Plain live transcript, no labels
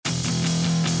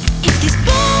these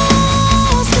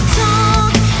balls could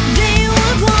talk, they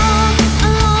would walk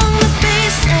along the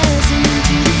bases and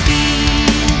into the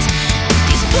fields. If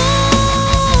these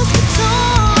balls could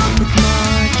talk with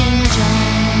Mark and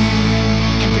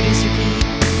John and producer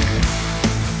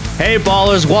Pete. Hey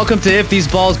ballers, welcome to If These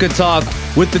Balls Could Talk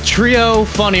with the trio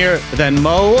funnier than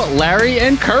Mo, Larry,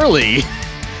 and Curly.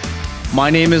 My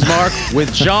name is Mark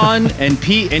with John and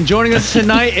Pete, and joining us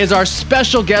tonight is our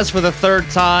special guest for the third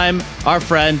time, our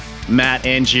friend Matt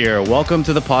Angier. Welcome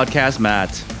to the podcast, Matt.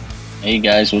 Hey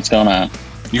guys, what's going on?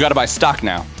 You got to buy stock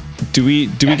now. Do we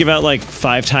give out like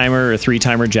 5-timer or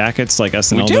 3-timer jackets like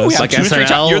SNL We do. does? We have Like 2 3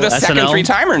 SNL, You're the second SNL?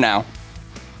 3-timer now.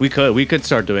 We could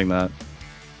start doing that.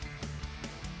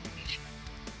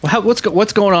 Well, what's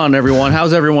going on, everyone?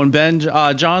 How's everyone been?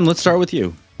 John, let's start with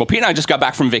you. Well, Pete and I just got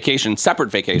back from vacation, separate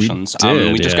vacations.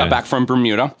 We We just yeah. got back from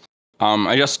Bermuda.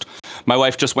 My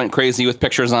wife just went crazy with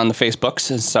pictures on the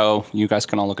Facebooks, so you guys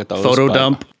can all look at those. Photo but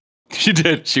dump. She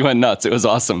did. She went nuts. It was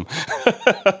awesome. I gotta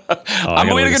We had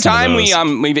a look good at some of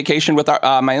time. those. We vacationed with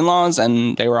my in-laws,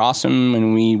 and they were awesome.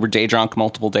 And we were day drunk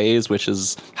multiple days, which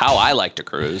is how I like to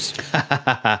cruise.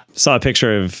 Saw a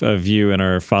picture of you and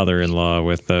our father-in-law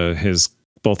with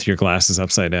both your glasses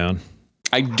upside down.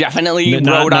 I definitely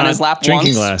Not rode on his lap drinking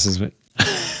once. glasses, but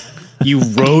You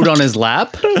rode on his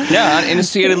lap? Yeah, and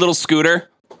he had a little scooter.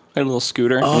 And we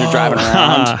were driving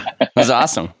around. It was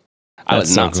awesome. I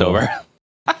was That's so not cool. sober.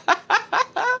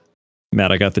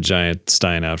 Matt, I got the giant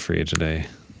Stein out for you today.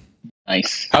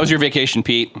 Nice. How was your vacation,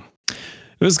 Pete?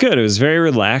 It was good. It was very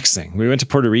relaxing. We went to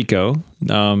Puerto Rico.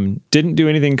 Didn't do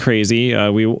anything crazy.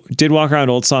 We did walk around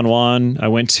Old San Juan. I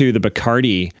went to the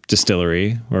Bacardi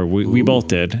distillery, or we both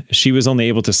did. She was only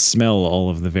able to smell all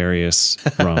of the various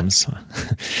rums.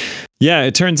 Yeah,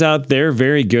 it turns out they're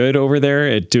very good over there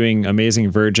at doing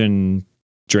amazing virgin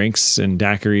drinks and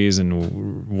daiquiris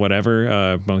and whatever,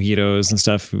 mojitos and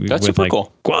stuff. That's with super like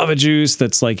cool. guava juice.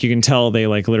 That's like, you can tell they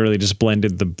like literally just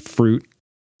blended the fruit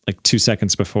like 2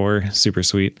 seconds before. Super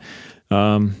sweet.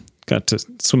 Got to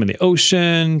swim in the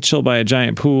ocean, chill by a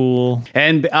giant pool.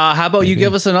 And how about you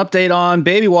give us an update on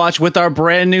Baby Watch with our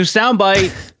brand new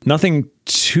soundbite? Nothing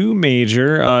too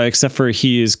major, except for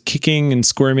he is kicking and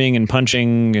squirming and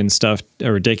punching and stuff a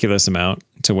ridiculous amount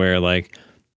to where like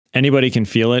anybody can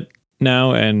feel it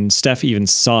now. And Steph even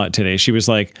saw it today. She was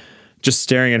like just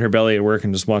staring at her belly at work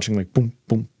and just watching like boom,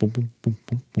 boom, boom, boom, boom,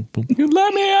 boom, boom, boom. You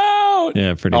let me out.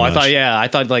 Yeah, pretty Oh, much. I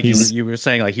thought like you were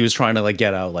saying like he was trying to like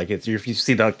get out. Like if you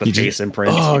see the face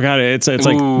imprint. Oh god, it's like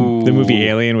Ooh. the movie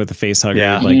Alien with the face hugger.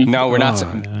 Yeah. Like, No, we're not.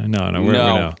 no,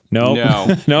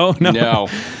 No. no,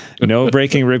 no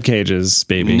breaking rib cages,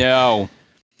 baby. No.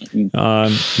 We Steph, are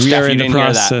you in the didn't hear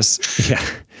that. process. Yeah,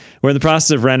 we're in the process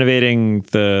of renovating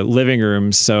the living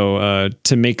room, so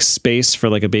to make space for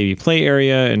like a baby play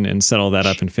area and set all that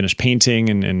up and finish painting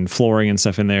and flooring and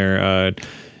stuff in there.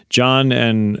 John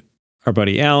and our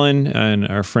buddy Alan and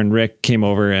our friend Rick came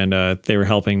over and they were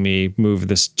helping me move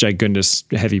this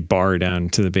gigundous heavy bar down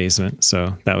to the basement.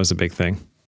 So that was a big thing.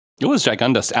 It was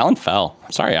gigundous. Alan fell.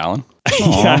 Sorry, Alan.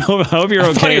 Yeah, I hope you're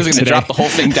I thought okay. he was going to today. drop the whole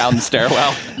thing down the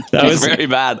stairwell. That was very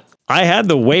bad. I had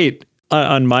the weight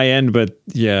on my end, but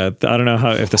yeah, I don't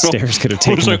know if the stairs could have I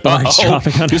taken was the like, bar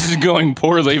dropping on this is going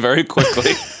poorly very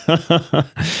quickly.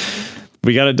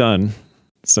 We got it done.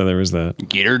 So there was that.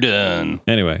 Get her done.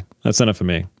 Anyway, that's enough of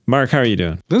me. Mark, how are you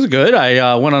doing? This is good.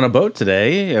 I went on a boat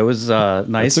today. It was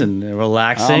nice and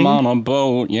relaxing. I'm on a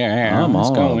boat, yeah. I'm It's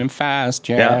on. going fast,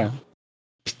 Yeah.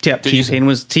 yeah. T-Pain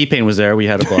was there. We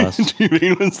had a blast.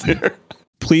 T-Pain was there.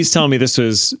 Please tell me this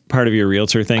was part of your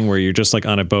realtor thing where you're just like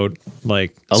on a boat,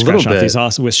 like A scratching little off bit. these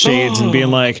awesome with shades and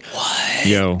being like,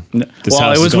 "Yo, this Well,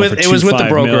 house it is was going with for it was with the 2.5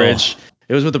 mil." brokerage.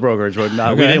 It was with the brokerage, but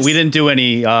no, Okay. we didn't do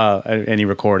any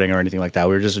recording or anything like that.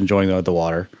 We were just enjoying the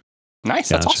water. Nice,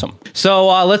 that's Gotcha. awesome. So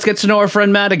let's get to know our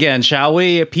friend Matt again, shall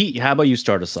we? Pete, how about you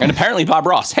start us off? And apparently Bob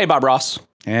Ross. Hey, Bob Ross.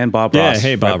 And Bob Yeah, Ross.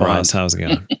 hey Bob right Ross, behind. how's it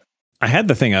going? I had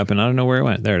the thing up and I don't know where it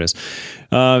went. There it is.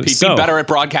 Pete, be better at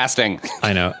broadcasting.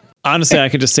 I know. Honestly, I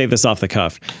could just say this off the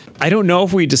cuff. I don't know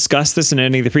if we discussed this in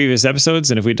any of the previous episodes,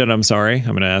 and if we did, I'm sorry. I'm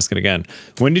going to ask it again.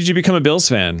 When did you become a Bills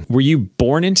fan? Were you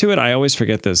born into it? I always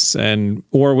forget this.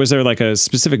 Or was there like a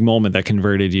specific moment that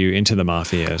converted you into the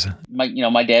Mafia?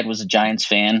 My dad was a Giants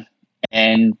fan,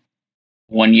 and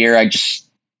one year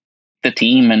the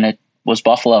team, and it was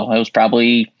Buffalo. It was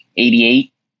probably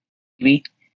 88, maybe.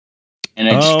 And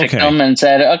I just picked them and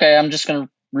said, okay, I'm just going to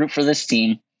root for this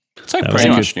team. It's like That was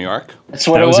pretty a much New York. That's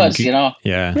what That it was a was, good- you know.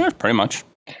 Yeah. Yeah, pretty much.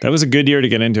 That was a good year to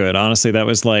get into it. Honestly, that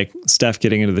was like Steph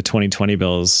getting into the 2020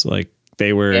 Bills. Like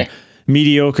they were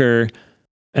mediocre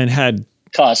and had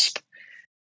Cusp.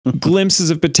 glimpses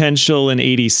of potential in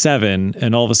 87,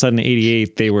 and all of a sudden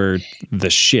 88 they were the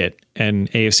shit. And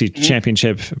AFC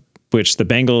Championship, which the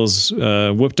Bengals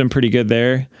whooped them pretty good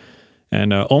there,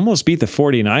 and almost beat the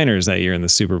 49ers that year in the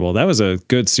Super Bowl. That was a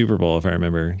good Super Bowl, if I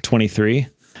remember. 23.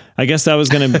 I guess that was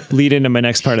going to lead into my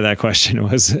next part of that question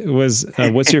was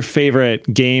what's your favorite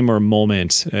game or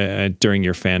moment during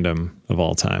your fandom of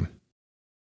all time?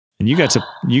 And you got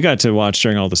to watch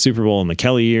during all the Super Bowl and the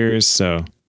Kelly years, so.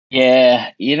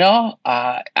 Yeah,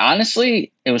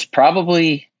 honestly, it was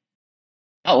probably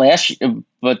not last year,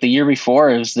 but the year before.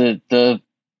 It was the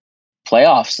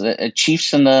playoffs, the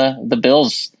Chiefs and the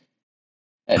Bills.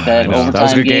 That overtime that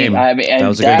was a good game. I mean,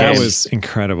 and That was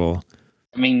incredible.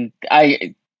 I mean,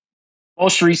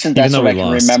 most recent. Even That's though what I we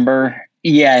can lost. remember.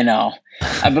 Yeah, I know.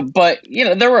 But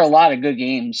there were a lot of good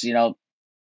games.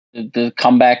 The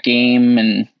comeback game,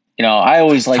 and I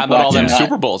always like. How about all them watching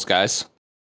Super Bowls, guys?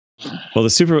 Well, the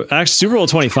Super Bowl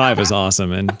 25 is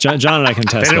awesome, and John and I can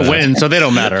test. They didn't that. win, so they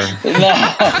don't matter.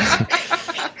 No.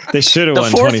 They should have The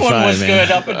won fourth 25. one was man.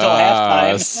 good up until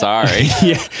halftime.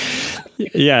 Sorry.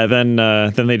 yeah.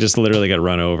 Then they just literally got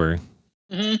run over.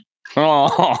 Mhm.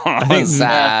 Oh, think-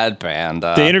 sad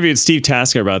panda. They interviewed Steve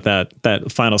Tasker about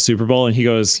that final Super Bowl, and he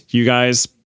goes, "You guys,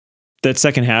 that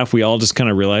second half, we all just kind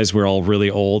of realized we're all really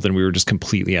old, and we were just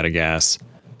completely out of gas."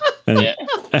 And, Yeah.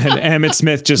 and Emmitt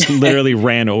Smith just literally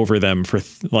ran over them for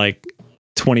like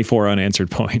 24 unanswered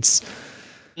points.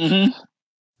 Mhm.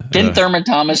 Didn't Thurman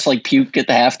Thomas puke at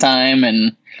the halftime?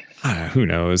 And Who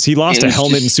knows? He lost It a was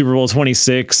helmet in just- Super Bowl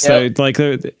 26. Yep.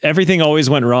 Everything always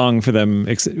went wrong for them,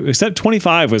 except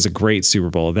 25 was a great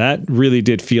Super Bowl. That really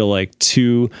did feel like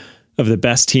two of the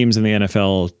best teams in the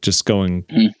NFL just going,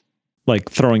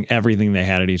 throwing everything they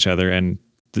had at each other. And,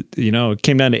 it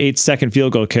came down to 8-second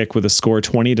field goal kick with a score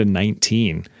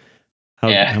 20-19.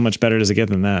 How much better does it get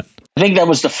than that? I think that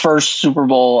was the first Super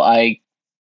Bowl I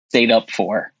stayed up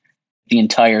for the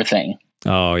entire thing.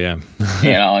 Oh, yeah.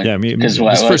 Yeah, I mean, because it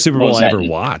was the first Super Bowl was I that? ever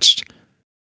watched. Was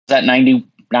that 90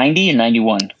 and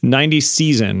 91? 90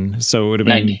 season, so it would have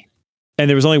been 90. and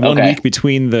there was only one Okay. week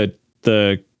between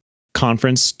the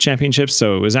conference championships,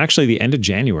 so it was actually the end of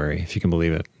January, if you can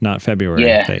believe it, not February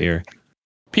that year.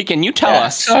 Pete, can you tell Yeah,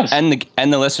 us so- and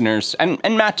the listeners and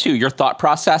Matt too, your thought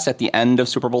process at the end of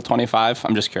Super Bowl 25?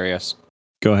 I'm just curious.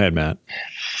 Go ahead, Matt.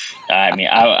 I mean,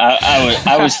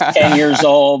 I was 10 years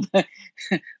old.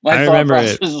 My I thought remember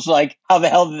process it. was like, how the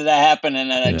hell did that happen?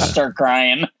 And then I just start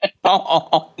crying.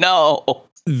 Oh no.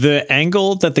 The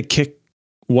angle that the kick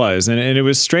was, and it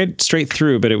was straight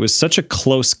through, but it was such a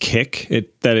close kick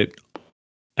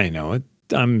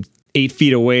I'm 8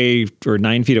 feet away or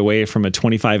 9 feet away from a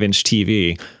 25-inch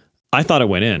TV. I thought it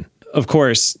went in. Of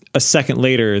course, a second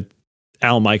later,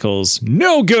 Al Michaels,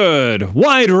 no good,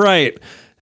 wide right.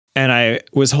 And I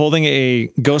was holding a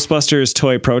Ghostbusters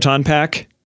toy proton pack,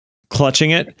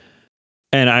 clutching it.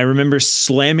 And I remember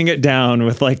slamming it down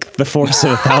with the force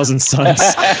of 1,000 suns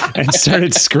and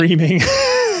started screaming.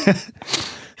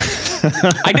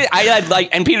 I had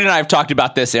and Peter and I have talked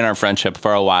about this in our friendship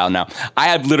for a while now. I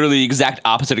had literally the exact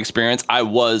opposite experience. I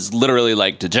was literally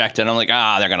dejected. I'm like,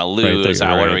 they're going to lose. What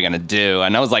are we going to do?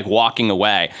 And I was walking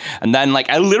away. And then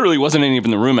I literally wasn't even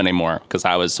in the room anymore because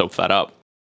I was so fed up.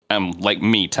 I'm like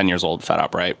me, 10 years old, fed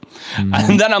up, right?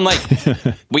 And then I'm like,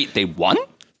 wait, they won?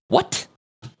 What?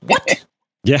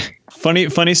 Yeah.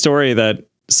 Funny story that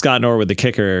Scott Norwood, the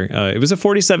kicker, it was a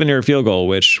 47-yard field goal,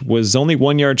 which was only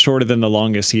 1 yard shorter than the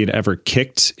longest he had ever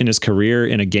kicked in his career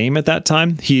in a game at that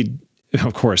time.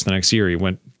 Of course, the next year he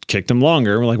kicked him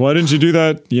longer. We're like, why didn't you do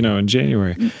that, in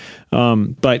January?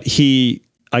 But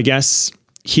I guess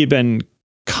he had been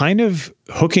kind of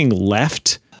hooking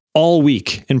left all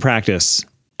week in practice.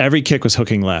 Every kick was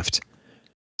hooking left.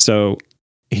 So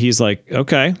he's like,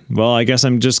 okay, well, I guess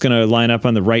I'm just going to line up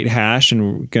on the right hash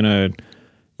and going to,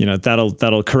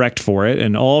 that'll correct for it.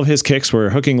 And all of his kicks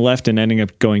were hooking left and ending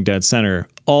up going dead center.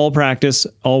 All practice,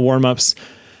 all warm-ups.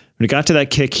 When it got to that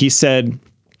kick, he said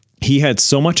he had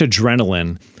so much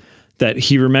adrenaline that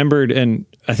he remembered, and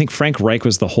I think Frank Reich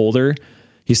was the holder.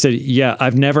 He said, yeah,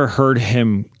 I've never heard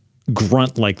him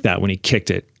grunt like that when he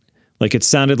kicked it. It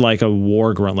sounded like a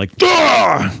war grunt,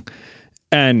 "Ugh!"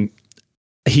 And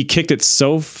he kicked it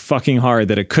so fucking hard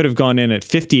that it could have gone in at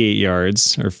 58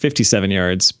 yards or 57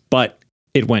 yards, but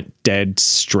it went dead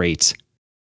straight.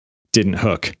 Didn't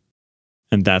hook.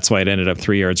 And that's why it ended up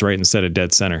 3 yards right instead of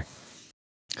dead center.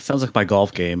 Sounds like my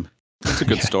golf game. That's a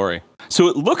good story. So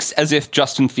it looks as if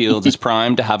Justin Fields is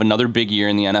primed to have another big year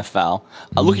in the NFL,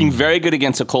 looking very good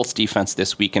against a Colts defense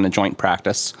this week in a joint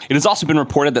practice. It has also been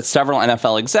reported that several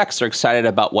NFL execs are excited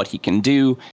about what he can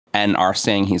do and are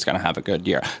saying he's going to have a good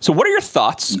year. So what are your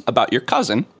thoughts about your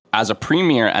cousin as a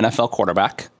premier NFL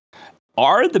quarterback?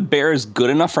 Are the Bears good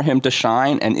enough for him to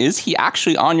shine? And is he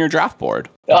actually on your draft board?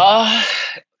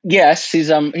 Yes,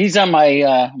 he's on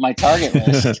my my target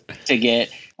list to get.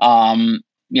 He's I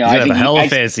gonna have think a hell of a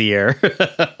fantasy year.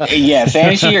 yeah,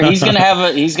 fantasy year. He's gonna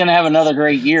have another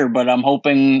great year, but I'm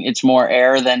hoping it's more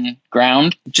air than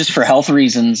ground, just for health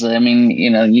reasons. I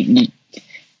mean,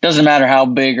 doesn't matter how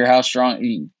big or how strong.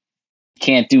 You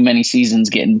can't do many seasons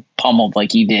getting pummeled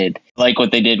like he did, like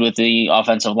what they did with the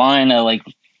offensive line.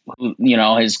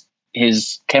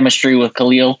 His chemistry with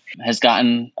Khalil has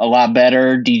gotten a lot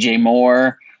better. DJ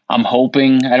Moore. I'm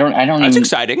hoping. I don't. That's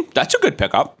exciting. That's a good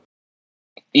pickup.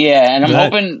 Yeah, and I'm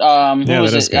hoping. Who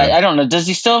was it? good. I don't know. Does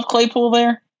he still have Claypool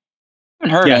there? I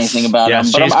haven't heard anything about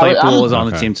him. But Chase Claypool is on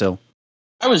the team too.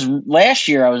 Last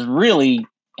year. I was really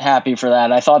happy for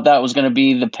that. I thought that was going to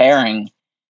be the pairing.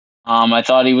 I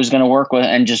thought he was going to work with,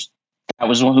 and just that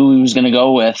was who he was going to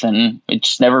go with, and it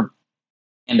just never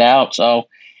panned out. So,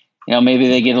 maybe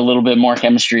they get a little bit more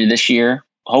chemistry this year.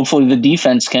 Hopefully, the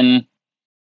defense can.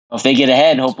 If they get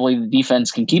ahead, hopefully the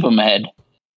defense can keep them ahead.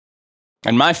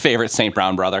 And my favorite St.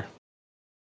 Brown brother.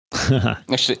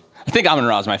 Actually, I think Amon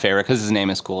Ra is my favorite because his name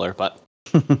is cooler, but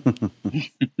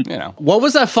What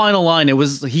was that final line? It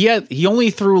was he only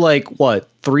threw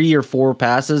 3 or 4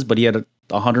 passes, but he had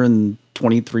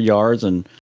 123 yards and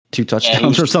 2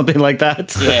 touchdowns or something like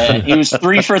that. Yeah, he was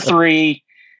 3 for 3.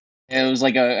 It was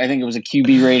I think it was a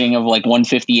QB rating of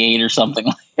 158 or something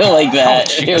like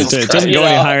that. It doesn't go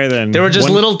any higher than. They were just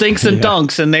little dinks and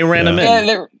dunks, and they ran him in. Yeah,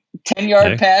 they're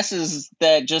 10-yard passes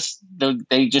that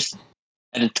they just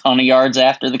had a ton of yards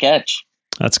after the catch.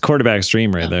 That's quarterback's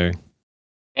dream right there.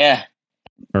 Yeah.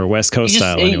 Or West Coast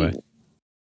style, anyway.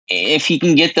 If he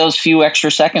can get those few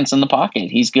extra seconds in the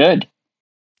pocket, he's good.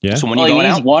 Yeah. So when you going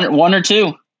out? One or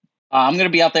two. I'm going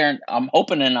to be out there, I'm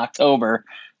hoping in October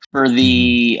for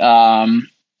the, I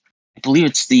believe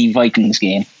it's the Vikings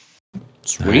game.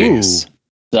 Sweet.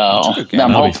 So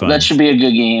that should be a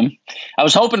good game. I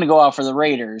was hoping to go out for the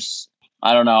Raiders.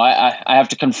 I don't know. I have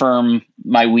to confirm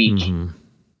my week. Mm-hmm.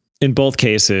 In both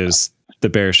cases, the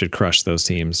Bears should crush those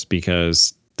teams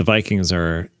because the Vikings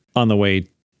are on the way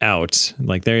out.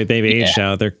 They've aged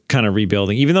out. They're kind of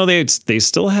rebuilding, even though they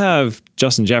still have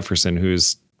Justin Jefferson,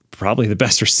 who's probably the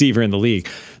best receiver in the league.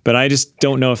 But I just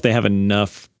don't know if they have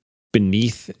enough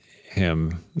beneath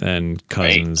him and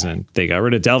Cousins, and they got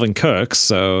rid of Dalvin Cook,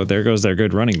 so there goes their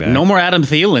good running back. No more Adam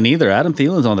Thielen either. Adam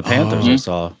Thielen's on the Panthers. I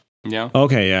saw. Yeah.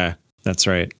 Okay. Yeah, that's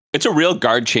right. It's a real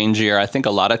guard change year. I think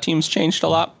a lot of teams changed a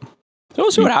lot. So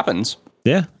we'll see what happens.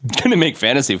 Yeah. It's going to make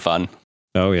fantasy fun.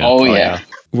 Oh, yeah. Oh, yeah.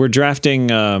 We're drafting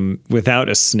without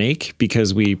a snake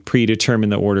because we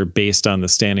predetermined the order based on the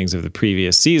standings of the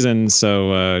previous season.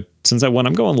 So since I won,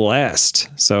 I'm going last.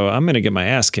 So I'm going to get my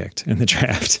ass kicked in the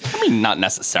draft. I mean, not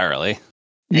necessarily.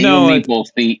 No, you both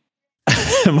feet.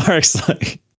 Mark's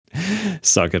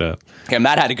suck it up. Okay,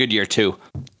 Matt had a good year too.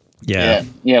 Yeah.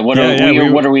 What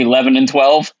are we 11 and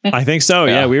 12? I think so.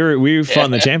 Yeah, we fought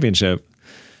in the championship.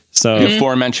 So the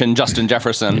aforementioned Justin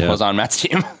Jefferson was on Matt's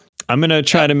team. I'm going to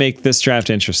try to make this draft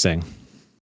interesting.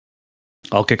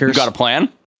 All kickers? You got a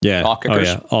plan? Yeah. All kickers?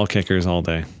 Oh, yeah. All kickers all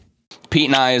day. Pete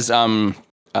and I's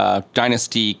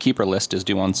Dynasty Keeper list is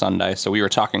due on Sunday, so we were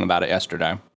talking about it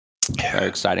yesterday. Very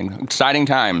exciting. Exciting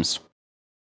times.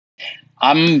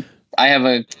 I have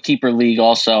a keeper league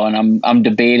also, and I'm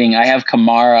debating. I have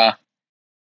Kamara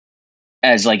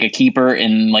as a keeper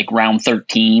in round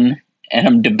 13, and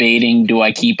I'm debating, do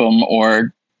I keep him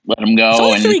or let him go? It's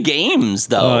only 3 games,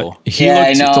 though.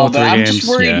 I know, but I'm just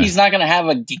worried he's not going to have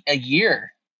a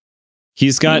year.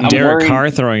 He's got Derek Carr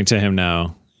throwing to him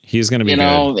now. He's going to be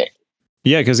good.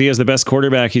 Yeah, because he has the best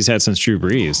quarterback he's had since Drew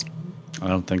Brees. I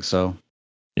don't think so.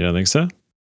 You don't think so?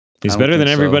 He's better than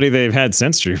everybody they've had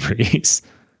since Drew Brees.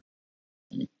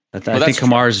 I think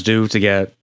Kamara's due to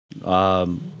get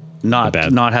not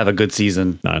have a good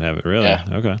season. Not have it, really? Yeah.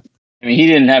 Okay. I mean, he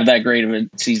didn't have that great of a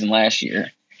season last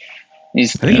year. I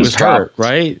think he was hurt,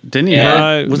 right? Didn't he?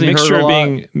 Hurt? Wasn't he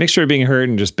hurt mixture of being hurt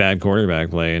and just bad quarterback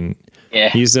play. And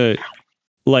he's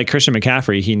like Christian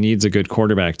McCaffrey. He needs a good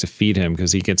quarterback to feed him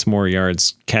because he gets more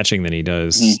yards catching than he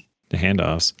does the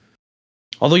handoffs.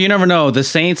 Although you never know, the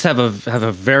Saints have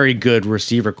a very good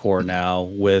receiver core now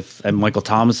and Michael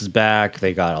Thomas is back.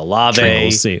 They got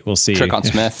Olave. We'll see. Trick on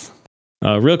Smith.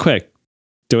 Real quick,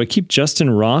 do I keep Justin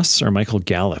Ross or Michael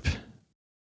Gallup?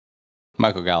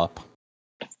 Michael Gallup.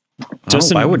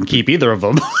 I wouldn't keep either of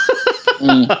them.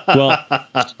 Well,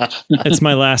 it's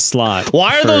my last slot.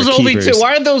 Why are for those only keepers. two?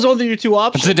 Why are those only your two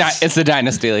options? It's a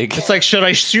dynasty league. It's like, should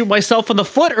I shoot myself in the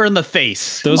foot or in the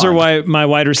face? Those Come are on. why my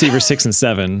wide receiver 6 and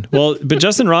 7. Well, but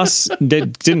Justin Ross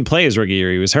didn't play his rookie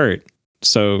year. He was hurt.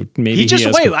 So maybe He just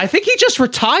has, wait. I think he just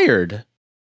retired.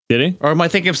 Did he? Or am I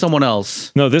thinking of someone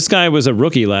else? No, this guy was a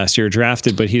rookie last year,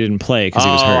 drafted, but he didn't play because he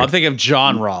was hurt. I'm thinking of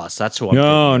John Ross. That's who I'm thinking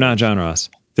No, of. not John Ross.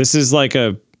 This is like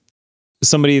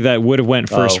somebody that would have went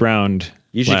first round.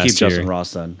 You should last keep Justin year.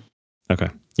 Ross then. Okay.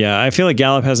 Yeah, I feel like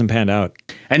Gallup hasn't panned out.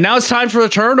 And now it's time for the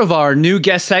turn of our new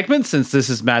guest segment, since this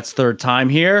is Matt's third time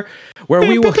here, where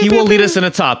he will lead us in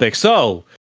a topic. So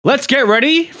let's get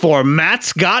ready for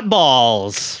Matt's Got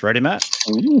Balls. Ready, Matt?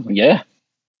 Ooh, yeah.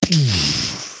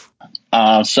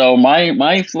 So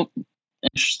my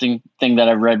interesting thing that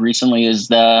I've read recently is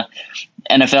the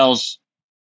NFL's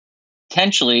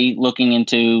potentially looking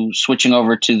into switching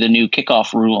over to the new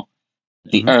kickoff rule,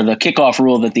 or the kickoff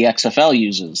rule that the XFL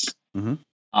uses. Mhm.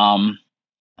 I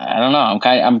don't know.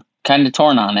 I'm kind of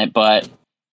torn on it, but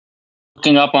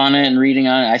looking up on it and reading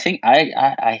on it, I think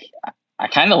I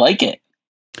kind of like it.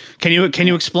 Can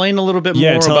you explain a little bit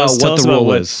Yeah, more tell about us what the about rule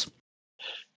what- is?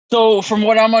 So from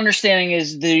what I'm understanding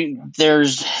is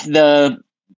there's the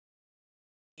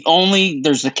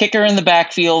kicker in the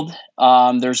backfield,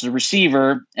 there's the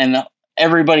receiver, and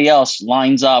everybody else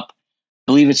lines up. I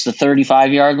believe it's the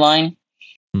 35-yard line,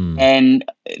 and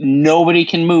nobody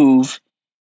can move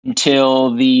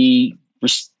until the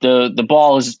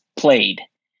ball is played.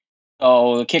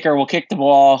 So the kicker will kick the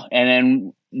ball, and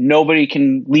then nobody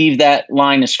can leave that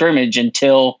line of scrimmage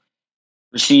until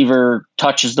receiver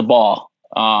touches the ball.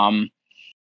 And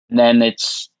then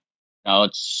it's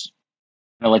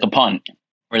like a punt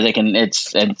where they can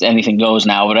it's anything goes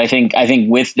now. But I think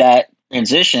with that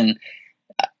transition,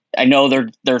 I know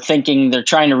they're thinking they're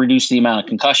trying to reduce the amount of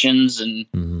concussions and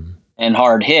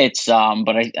hard hits.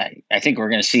 But I think we're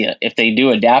going to see it if they do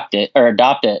adopt it. We're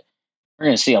going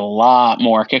to see a lot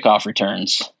more kickoff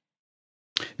returns.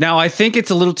 Now, I think it's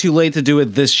a little too late to do it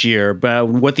this year, but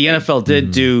what the NFL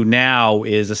did do now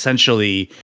is essentially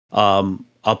a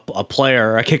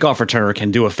kickoff returner can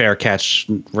do a fair catch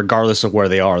regardless of where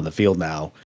they are in the field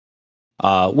now.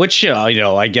 Which,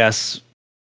 I guess,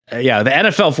 the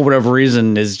NFL, for whatever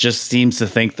reason, just seems to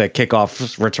think that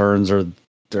kickoff returns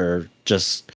they're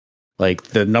just like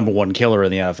the number one killer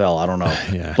in the NFL. I don't know.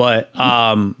 Yeah. But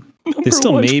They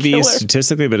still may be killer.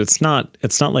 statistically, but it's not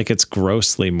like it's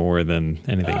grossly more than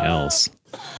anything else.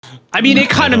 I mean, it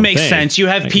kind of don't makes think. sense. You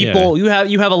have people, you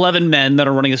have 11 men that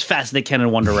are running as fast as they can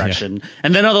in one direction,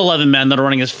 and then other 11 men that are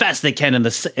running as fast as they can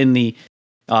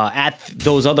at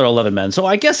those other 11 men. So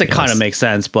I guess it kind of makes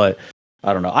sense, but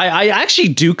I don't know. I actually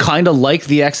do kind of like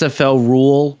the XFL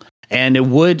rule, and it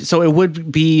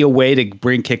would be a way to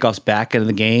bring kickoffs back into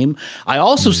the game. I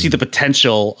also see the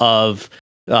potential of,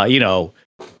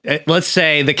 let's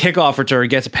say the kickoff return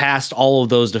gets past all of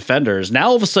those defenders. Now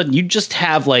all of a sudden you just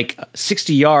have like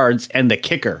 60 yards and the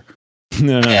kicker.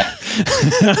 No. It'll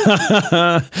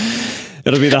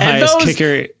be the highest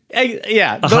kicker.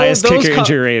 Highest kicker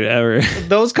injury rate ever.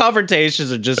 Those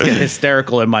confrontations are just getting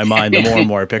hysterical in my mind the more and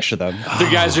more I picture them. The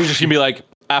guys are just gonna be like,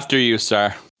 "After you,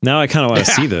 sir." Now I kind of want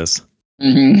to see this.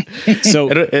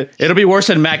 So it'll be worse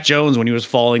than Mac Jones when he was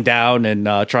falling down and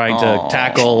trying to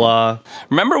tackle.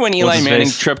 Remember when Eli his Manning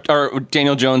face? tripped, or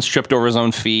Daniel Jones tripped over his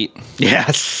own feet?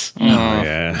 Yes.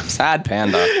 yeah. Sad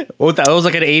panda. Well, that was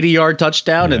like an 80-yard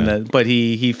touchdown, but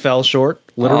he fell short.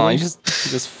 Literally, Oh, he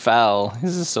just fell.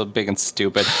 He's just so big and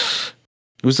stupid.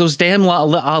 it was those damn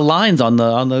lines on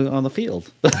the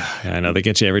field. I know they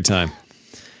get you every time.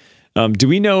 Do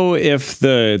we know if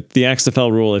the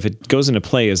XFL rule, if it goes into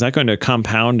play, is that going to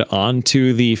compound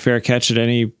onto the fair catch at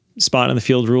any spot in the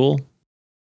field rule?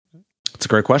 That's a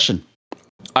great question.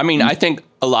 I mean, I think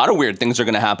a lot of weird things are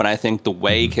going to happen. I think the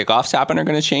way kickoffs happen are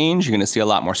going to change. You're going to see a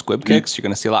lot more squib kicks. You're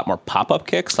going to see a lot more pop-up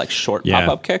kicks, like short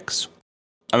pop-up kicks.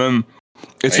 I mean,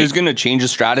 it's just going to change the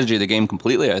strategy of the game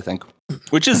completely, I think,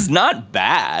 which is not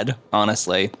bad,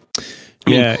 honestly. I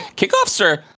mean, kickoffs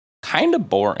are kind of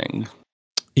boring.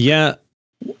 Yeah.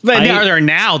 They are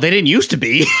now. They didn't used to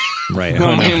be. Right.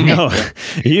 Oh, no.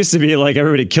 It used to be like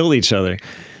everybody killed each other.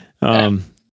 Well,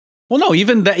 no,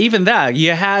 even that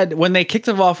you had when they kicked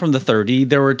it off from the 30,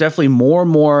 there were definitely more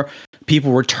and more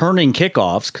people returning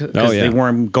kickoffs because they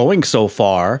weren't going so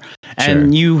far.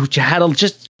 And you had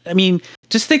just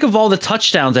think of all the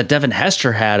touchdowns that Devin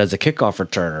Hester had as a kickoff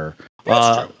returner.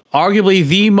 Arguably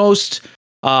the most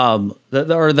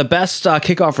the best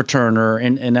kickoff returner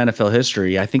in NFL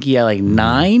history. I think he had like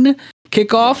 9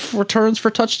 kickoff returns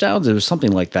for touchdowns. It was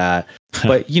something like that.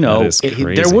 But, you know,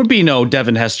 there would be no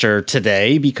Devin Hester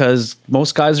today because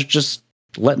most guys are just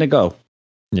letting it go.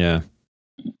 Yeah.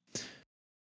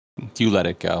 You let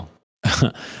it go.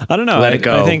 I don't know. Let it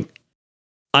go. I think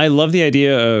I love the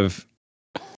idea of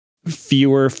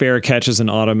fewer fair catches and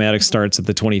automatic starts at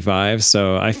the 25.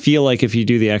 So I feel like if you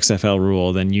do the XFL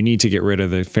rule, then you need to get rid of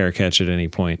the fair catch at any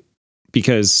point,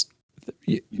 because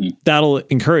that'll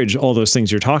encourage all those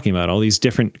things you're talking about, all these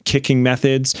different kicking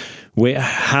methods.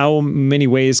 How many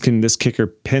ways can this kicker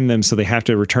pin them so they have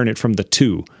to return it from the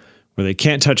 2 where they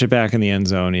can't touch it back in the end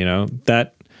zone? You know,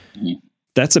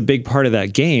 that's a big part of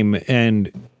that game.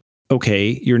 And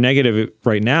okay, your negative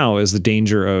right now is the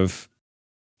danger of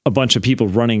a bunch of people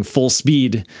running full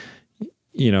speed,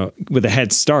 you know, with a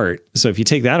head start. So if you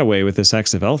take that away with this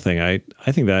XFL thing, I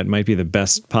think that might be the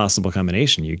best possible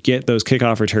combination. You get those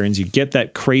kickoff returns, you get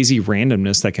that crazy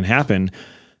randomness that can happen,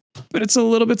 but it's a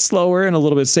little bit slower and a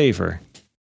little bit safer.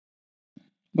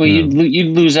 Well,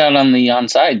 you'd lose out on the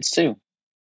onsides too.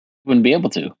 Wouldn't be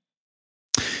able to.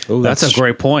 Oh, that's a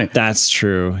great point. That's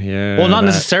true. Yeah. Well, not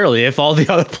necessarily if all the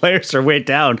other players are way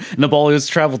down and the ball has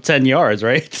traveled 10 yards,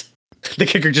 right? The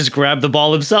kicker just grabbed the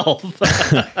ball himself.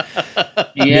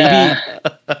 Yeah.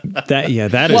 That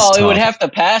is well, tough. it would have to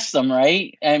pass them,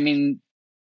 right? I mean,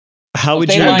 how would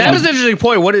they you? line That up- was an interesting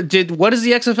point. What does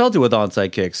the XFL do with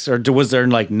onside kicks, or was there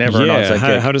like never an onside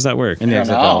kick how does that work? in the I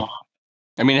don't XFL? know.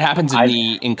 I mean, it happens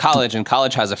in college, and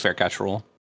college has a fair catch rule.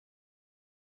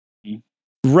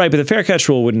 Right, but the fair catch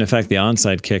rule wouldn't affect the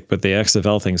onside kick, but the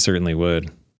XFL thing certainly would.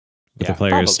 With the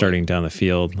players probably starting down the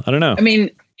field. I don't know. I mean,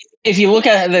 if you look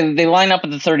at it, they line up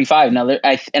at the 35 now,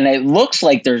 and it looks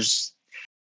like there's,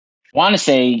 I want to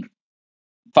say,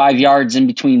 5 yards in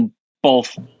between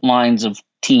both lines of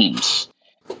teams.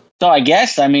 So I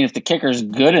guess, I mean, if the kicker's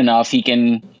good enough, he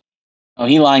can. Oh,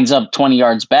 he lines up 20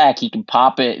 yards back. He can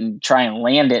pop it and try and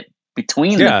land it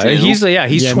between the two. He's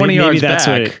 20 yards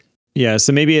back.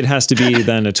 So maybe it has to be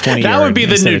then a 20. That would be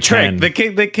the new trick. 10. The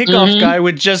kickoff guy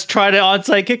would just try to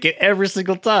onside kick it every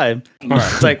single time.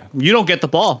 It's like, you don't get the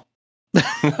ball.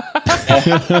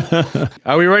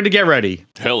 Are we ready to get ready?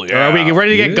 Hell Or are we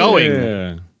ready to get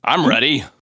going? I'm ready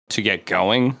to get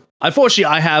going. Unfortunately,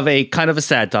 I have a kind of a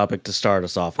sad topic to start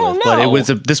us off with, Oh, no.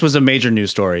 but this was a major news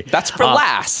story. That's for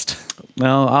last.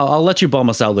 Well, I'll let you bum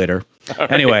us out later.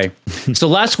 Right. Anyway, so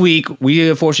last week, we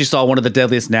unfortunately saw one of the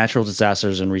deadliest natural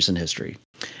disasters in recent history.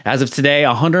 As of today,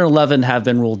 111 have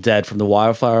been ruled dead from the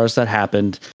wildfires that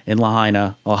happened in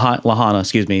Lahaina, on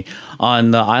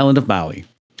the island of Maui.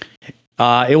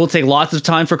 It will take lots of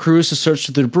time for crews to search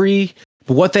through the debris,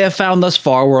 but what they have found thus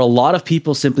far were a lot of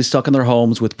people simply stuck in their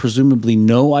homes with presumably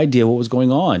no idea what was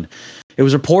going on. It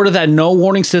was reported that no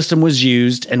warning system was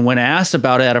used, and when asked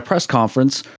about it at a press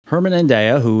conference, Herman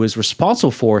Andea, who is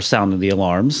responsible for sounding the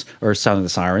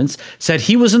sirens, said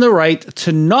he was in the right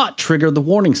to not trigger the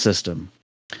warning system.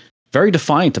 Very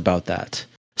defiant about that.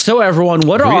 So everyone,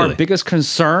 what are our biggest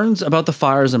concerns about the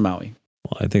fires in Maui?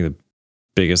 Well, I think the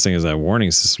biggest thing is that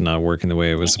warning system not working the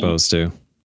way it was supposed to.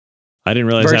 I didn't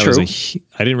realize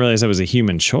that was a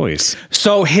human choice.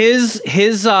 So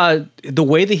the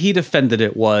way that he defended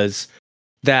it was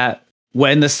that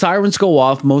when the sirens go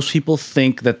off, most people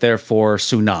think that they're for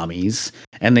tsunamis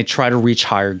and they try to reach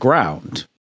higher ground.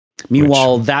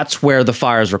 Meanwhile, that's where the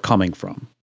fires are coming from.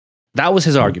 That was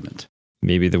his argument.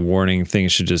 Maybe the warning thing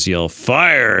should just yell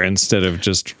fire instead of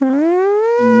just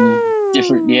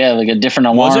Different, like a different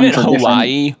alarm. Wasn't it for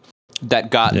Hawaii that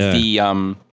got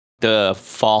the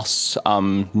false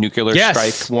nuclear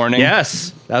strike warning?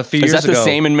 Yes, a few years ago. Is that the ago.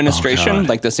 same administration,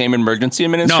 like the same emergency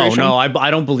administration? No, I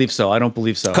don't believe so.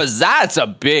 Because that's a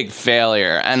big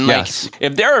failure. And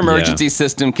if their emergency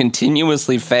system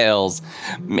continuously fails,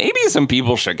 maybe some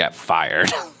people should get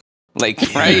fired.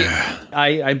 Right?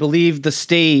 I believe the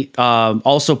state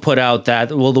also put out that,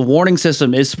 the warning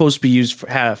system is supposed to be used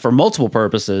for multiple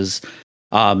purposes,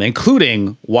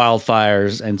 including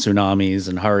wildfires and tsunamis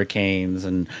and hurricanes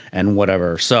and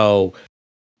whatever. So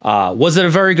was it a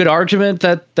very good argument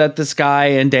that this guy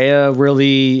Andea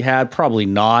really had? Probably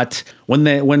not.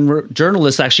 When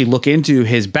journalists actually look into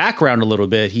his background a little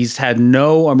bit, he's had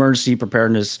no emergency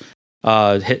preparedness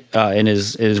in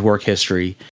his work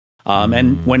history.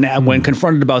 And when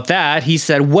confronted about that, he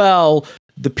said, "Well,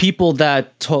 the people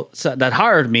that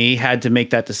hired me had to make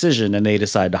that decision, and they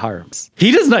decided to hire him."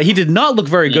 He did not look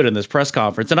very good in this press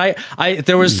conference. And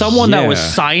there was someone that was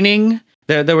signing.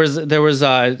 There was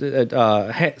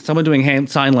someone doing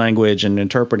sign language and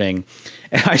interpreting.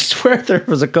 And I swear there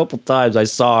was a couple times I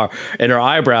saw in her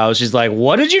eyebrows, she's like,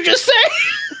 "What did you just say?"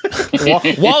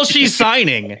 while she's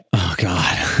signing. Oh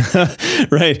God.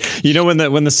 Right. You know,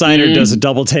 when the signer does a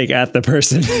double take at the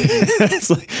person. It's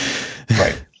like,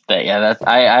 Right. That's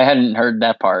I hadn't heard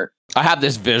that part. I have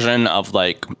this vision of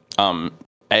like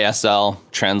ASL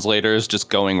translators just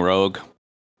going rogue.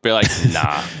 Be like,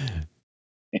 nah.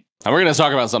 And we're going to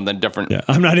talk about something different. yeah,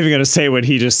 I'm not even going to say what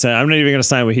he just said. I'm not even going to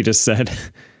sign what he just said.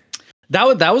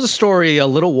 That was a story a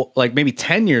little like maybe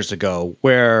 10 years ago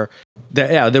where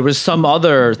there was some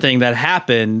other thing that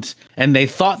happened and they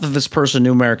thought that this person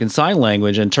knew American Sign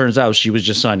Language and turns out she was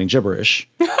just signing gibberish.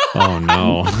 Oh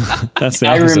no. That's the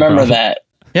I opposite remember problem. that.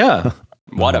 Yeah.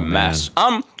 What a mess.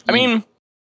 I mean,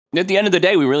 at the end of the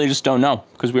day, we really just don't know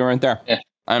because we weren't there.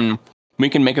 Yeah. We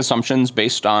can make assumptions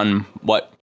based on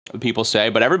what people say,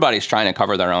 but everybody's trying to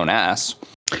cover their own ass.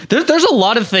 There's a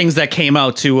lot of things that came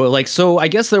out too. Like, so I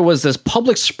guess there was this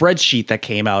public spreadsheet that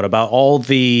came out about all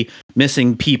the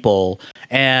missing people.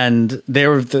 And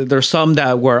there's some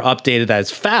that were updated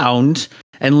as found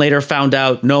and later found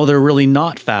out, no, they're really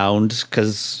not found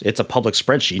because it's a public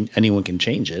spreadsheet. Anyone can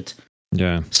change it.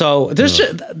 Yeah. So there's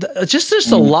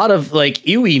just a lot of like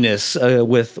ewiness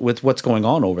with what's going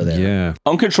on over there. Yeah.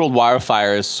 Uncontrolled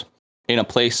wildfires in a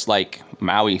place like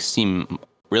Maui seem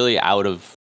really out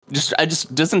of it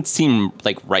just doesn't seem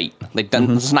like right. Like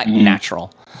it's not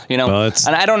natural, you know. Well,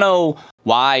 and I don't know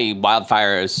why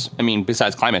wildfires. I mean,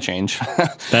 besides climate change,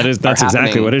 that's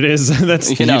exactly what it is.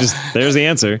 That's there's the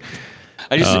answer.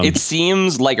 It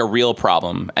seems like a real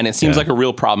problem, and it seems like a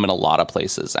real problem in a lot of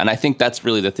places. And I think that's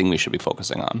really the thing we should be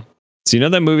focusing on. So you know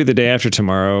that movie The Day After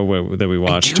Tomorrow that we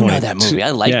watched? I do know that movie.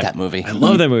 I like that movie. I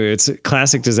love that movie. It's a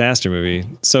classic disaster movie.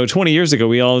 So 20 years ago,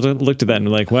 we all looked at that and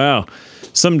were like, wow,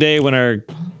 someday when our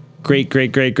great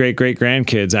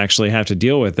grandkids actually have to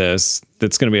deal with this,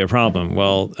 that's going to be a problem.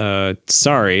 Well,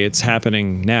 sorry, it's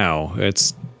happening now.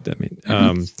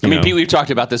 Pete, we've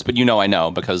talked about this, but I know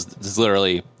because this is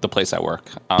literally the place I work.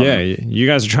 You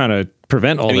guys are trying to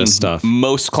prevent all this stuff.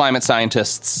 Most climate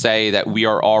scientists say that we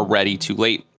are already too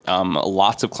late.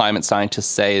 Lots of climate scientists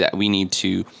say that we need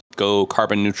to go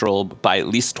carbon neutral by at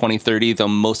least 2030, though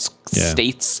most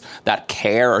states that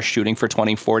care are shooting for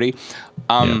 2040.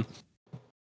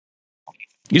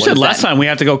 You said last time we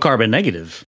have to go carbon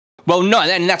negative. Well, no,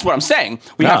 and that's what I'm saying.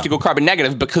 We have to go carbon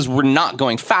negative because we're not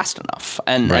going fast enough.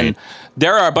 And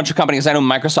there are a bunch of companies. I know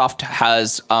Microsoft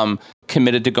has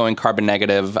committed to going carbon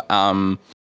negative. And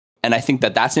I think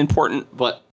that that's important.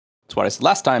 But that's what I said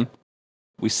last time.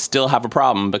 We still have a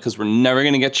problem because we're never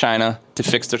going to get China to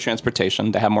fix their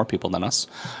transportation. They have more people than us.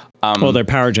 Well, their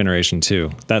power generation,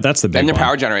 too. That's the big one. And their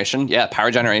power generation. Yeah, power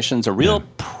generation is a real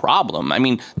problem. I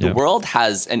mean, the world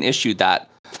has an issue that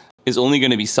is only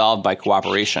going to be solved by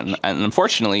cooperation. And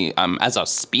unfortunately, as a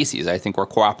species, I think we're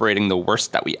cooperating the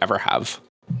worst that we ever have.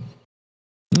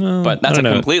 But that's a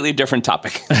completely different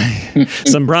topic.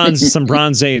 some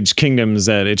Bronze Age kingdoms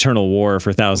at eternal war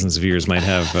for thousands of years might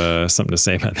have something to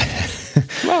say about that.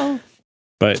 Well,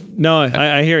 but no,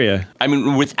 I hear you. I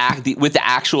mean, with the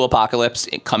actual apocalypse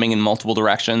coming in multiple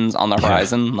directions on the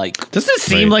horizon, like does it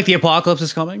seem like the apocalypse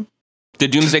is coming? The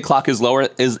doomsday clock is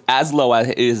as low as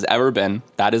it has ever been.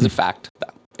 That is a fact.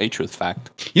 A truth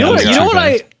fact. You know what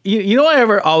I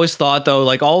ever always thought though,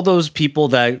 like all those people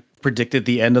that predicted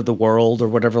the end of the world or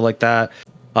whatever like that,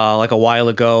 like a while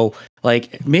ago,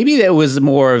 like maybe that was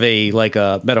more of a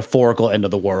metaphorical end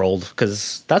of the world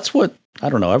because that's what I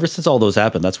don't know. Ever since all those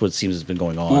happened, that's what seems has been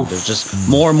going on. There's just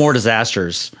more and more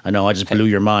disasters. I know I just blew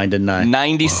your mind, didn't I?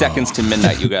 90 seconds to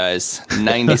midnight, you guys.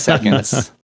 90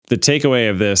 seconds. The takeaway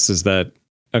of this is that,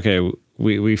 okay,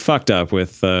 we fucked up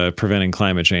with preventing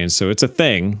climate change. So it's a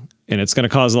thing, and it's going to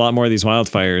cause a lot more of these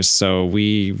wildfires. So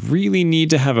we really need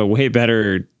to have a way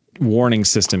better warning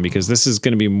system because this is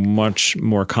going to be much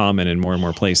more common in more and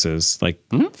more places, like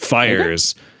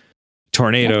fires,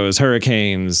 tornadoes,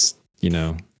 hurricanes,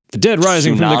 the dead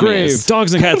rising from the grave,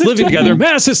 dogs and cats living together,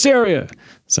 mass hysteria.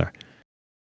 Sorry.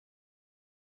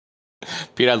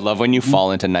 Pete, I love when you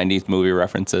fall into 90s movie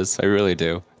references. I really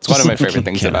do. It's one of my favorite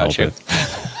things about you.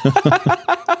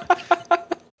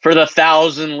 For the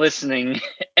 1,000 listening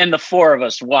and the 4 of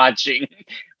us watching,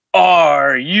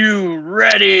 are you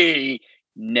ready?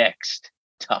 Next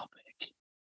topic.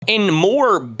 In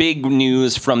more big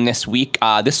news from this week,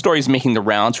 this story is making the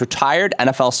rounds. Retired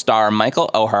NFL star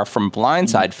Michael Oher from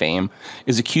Blindside fame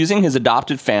is accusing his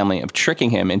adopted family of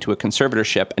tricking him into a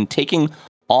conservatorship and taking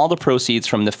all the proceeds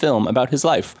from the film about his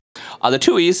life. The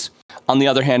Tuohys, on the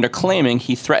other hand, are claiming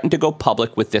he threatened to go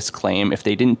public with this claim if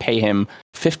they didn't pay him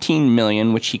 $15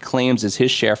 million, which he claims is his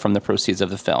share from the proceeds of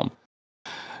the film.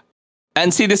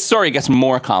 And see, this story gets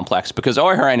more complex because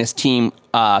Oher and his team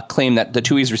claimed that the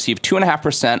Tuohys received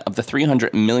 2.5% of the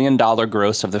 $300 million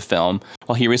gross of the film,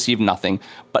 while he received nothing.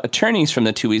 But attorneys from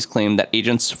the Tuohys claimed that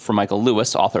agents for Michael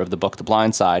Lewis, author of the book The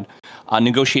Blind Side,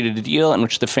 negotiated a deal in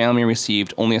which the family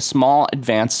received only a small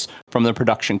advance from the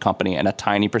production company and a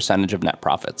tiny percentage of net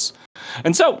profits.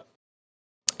 And so,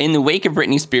 in the wake of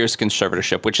Britney Spears'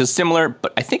 conservatorship, which is similar,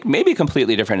 but I think maybe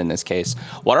completely different in this case,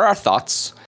 what are our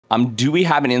thoughts? Do we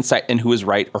have an insight in who is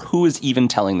right or who is even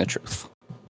telling the truth?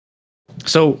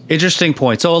 So interesting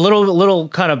point. So a little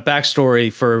kind of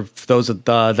backstory for those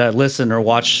that listen or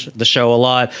watch the show a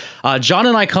lot. John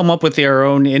and I come up with our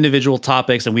own individual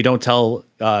topics, and we don't tell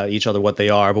each other what they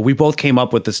are. But we both came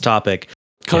up with this topic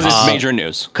because it's major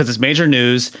news. Because it's major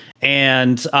news.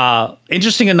 And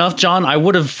interesting enough, John, I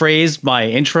would have phrased my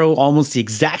intro almost the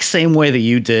exact same way that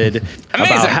you did.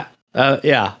 Amazing.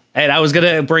 Yeah, and I was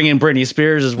gonna bring in Britney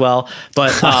Spears as well.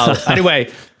 But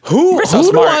anyway, who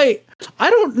do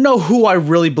I don't know who I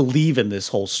really believe in this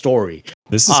whole story.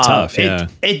 This is tough. Yeah,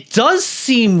 it does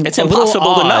seem it's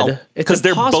impossible to know because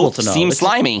they're both seem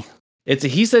slimy. It's a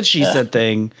he said she said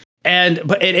thing,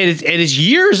 but it is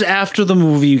years after the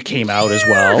movie came out as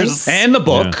well, and the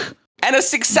book, and a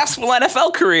successful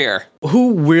NFL career.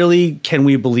 Who really can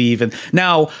we believe in?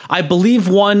 Now, I believe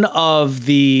one of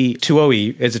the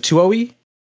Tuohy, is it Tuohy?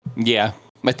 Yeah.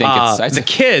 I think it's the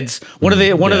kids. One of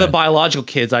the biological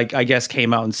kids, I guess,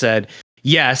 came out and said,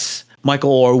 yes,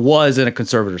 Michael Oher was in a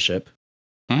conservatorship.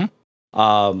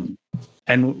 Mm-hmm.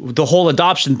 And the whole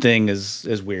adoption thing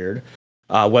is weird,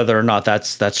 whether or not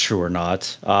that's true or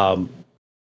not.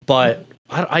 But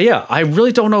I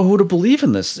really don't know who to believe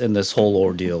in this whole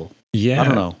ordeal. Yeah, I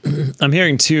don't know. I'm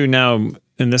hearing too now,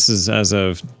 and this is as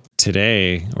of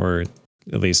today, or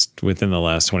at least within the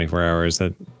last 24 hours,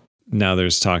 that now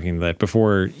there's talking that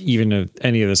before even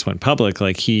any of this went public,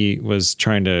 like he was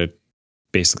trying to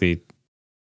basically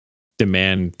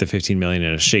demand the $15 million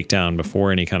in a shakedown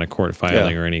before any kind of court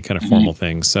filing or any kind of formal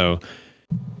thing. So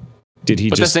did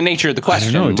he that's the nature of the question.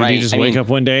 I don't know. Did he just wake up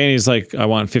one day and he's like, I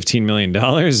want $15 million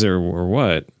or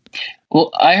what? Well,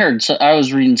 I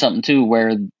was reading something too,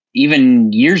 where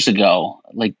even years ago,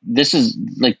 like this is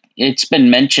like, it's been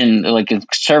mentioned, like a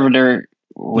conservator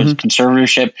with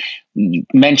conservatorship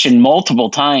mentioned multiple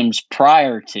times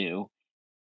prior to,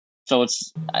 so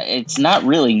it's not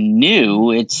really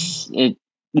new. It's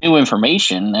new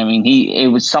information. I mean, it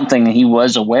was something that he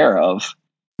was aware of.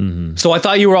 Mm-hmm. So I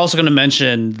thought you were also going to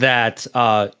mention that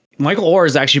Michael Oher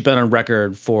has actually been on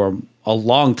record for a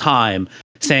long time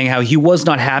saying how he was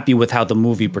not happy with how the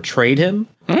movie portrayed him,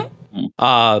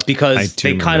 because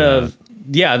they kind of.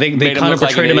 Yeah, they kind of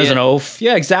portrayed him as an oaf.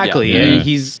 Yeah, exactly. Yeah. And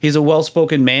he's a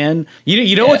well-spoken man.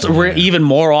 You know what's even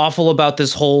more awful about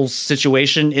this whole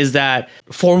situation is that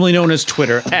formerly known as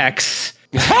Twitter, X,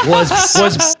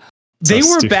 was they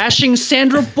were bashing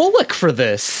Sandra Bullock for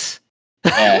this.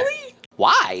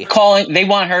 Why? They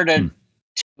want her to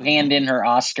hand in her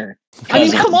Oscar. I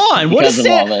mean, come on. What is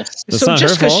that? So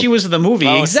just because she was in the movie,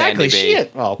 exactly.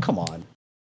 Come on.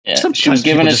 Yeah, she was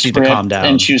given a script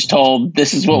and she was told,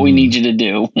 "This is what we need you to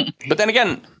do." But then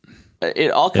again, it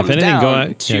all comes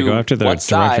down to go after the what director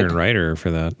side, and writer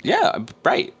for that. Yeah,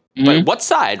 right. But what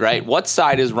side, right? What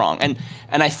side is wrong? And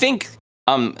I think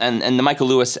and the Michael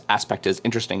Lewis aspect is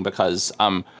interesting because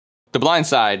The Blind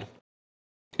Side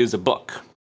is a book,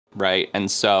 right?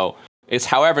 And so it's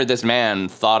however this man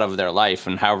thought of their life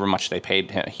and however much they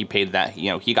paid him. He paid that.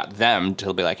 He got them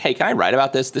to be like, "Hey, can I write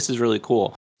about this? This is really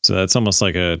cool." So that's almost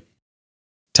like a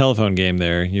telephone game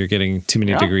there. You're getting too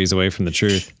many degrees away from the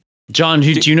truth. John,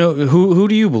 do you know who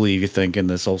do you think in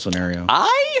this whole scenario?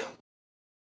 I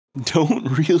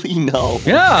don't really know.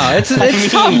 Yeah, it's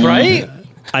tough, right?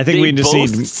 I think we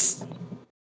just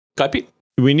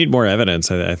we need more evidence.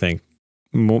 I think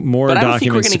more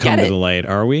documents to come to the light.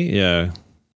 Are we? Yeah.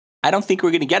 I don't think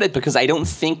we're going to get it because I don't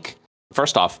think.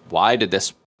 First off, why did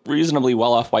this reasonably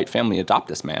well-off white family adopt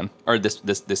this man or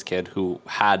this kid who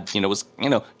had was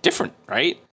different,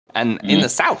 right? And in the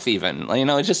South even,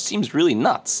 it just seems really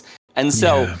nuts. And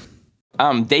so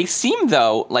they seem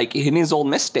though like in his Ole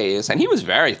Miss days, and he was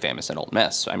very famous in Ole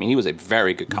Miss. I mean, he was a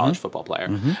very good college football player.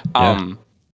 I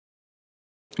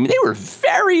mean, they were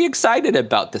very excited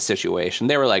about the situation.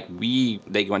 They were like,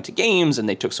 they went to games and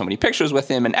they took so many pictures with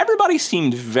him and everybody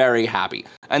seemed very happy.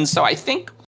 And so I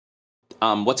think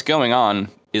what's going on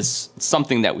is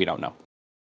something that we don't know.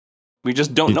 We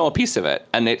just don't know a piece of it.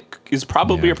 And it is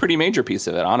probably a pretty major piece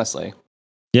of it, honestly.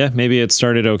 Yeah, maybe it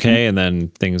started okay and then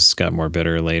things got more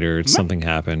bitter later. Something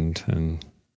happened.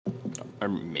 Or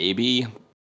maybe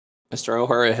Mr.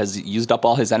 Oher has used up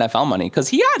all his NFL money because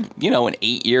he had, an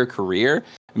 8-year career.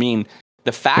 I mean,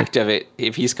 the fact of it,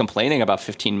 if he's complaining about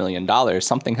 $15 million,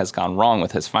 something has gone wrong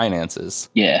with his finances.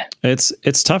 Yeah.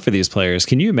 It's tough for these players.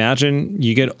 Can you imagine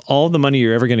you get all the money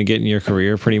you're ever going to get in your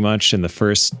career pretty much in the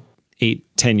first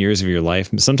 8-10 years of your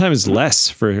life, sometimes less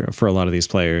for a lot of these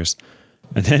players.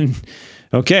 And then,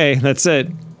 okay, that's it.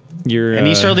 And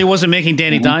he certainly wasn't making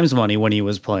Danny Dimes money when he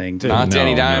was playing too. Not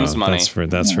Danny Dimes money. That's for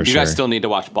sure. You guys still need to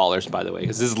watch Ballers, by the way,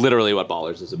 because this is literally what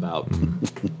Ballers is about.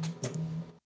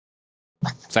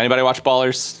 Does anybody watch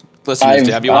Ballers? Listeners,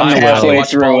 have you watched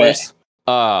Ballers?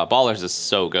 Ballers is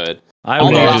so good. All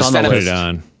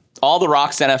the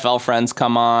Rock's NFL friends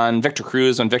come on. Victor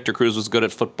Cruz, when Victor Cruz was good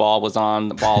at football, was on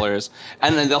the Ballers.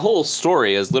 And then the whole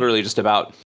story is literally just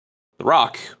about The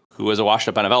Rock, who is a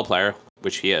washed-up NFL player,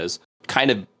 which he is,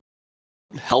 kind of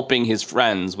helping his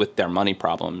friends with their money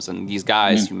problems. And these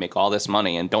guys who make all this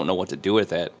money and don't know what to do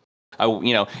with it.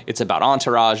 It's about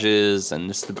entourages and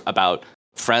it's about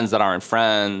friends that aren't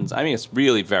friends. I mean, it's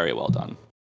really very well done.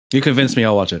 You convinced me.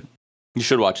 I'll watch it. You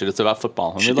should watch it. It's about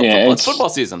football. We love football. It's football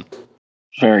season.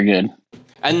 Very good.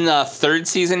 And the third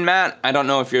season, Matt, I don't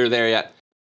know if you're there yet.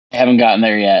 I haven't gotten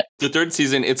there yet. The third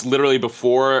season, it's literally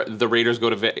before the Raiders go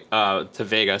to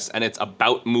Vegas, and it's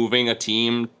about moving a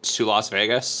team to Las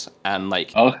Vegas and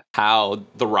how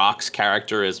The Rock's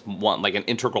character is an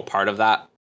integral part of that.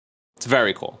 It's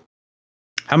very cool.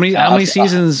 How many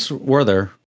seasons were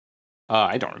there?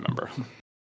 I don't remember.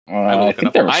 I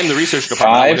think there was I'm the research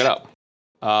department. I'll look it up.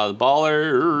 The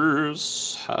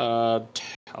Ballers had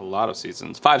a lot of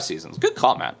seasons. 5 seasons. Good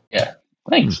call, Matt. Yeah.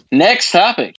 Thanks. Next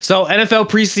topic. So NFL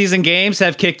preseason games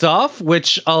have kicked off,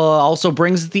 which also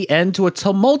brings the end to a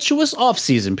tumultuous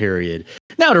offseason period.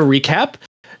 Now to recap,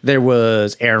 there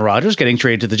was Aaron Rodgers getting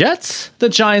traded to the Jets, the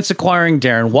Giants acquiring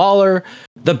Darren Waller,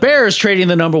 the Bears trading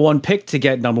the number 1 pick to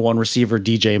get number 1 receiver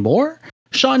DJ Moore,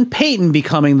 Sean Payton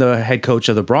becoming the head coach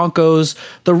of the Broncos,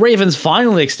 the Ravens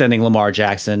finally extending Lamar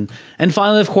Jackson, and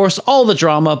finally, of course, all the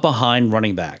drama behind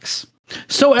running backs.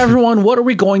 So everyone, what are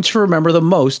we going to remember the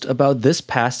most about this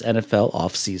past NFL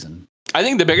offseason? I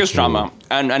think the biggest drama,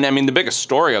 and I mean the biggest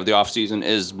story of the offseason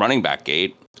is running back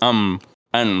gate,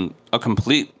 and a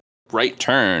complete right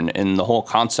turn in the whole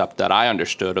concept that I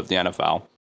understood of the NFL.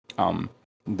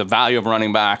 The value of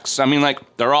running backs. I mean,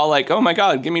 they're all like, oh my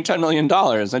God, give me $10 million.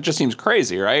 That just seems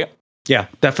crazy, right? Yeah,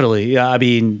 definitely. Yeah, I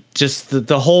mean, just the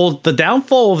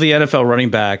downfall of the NFL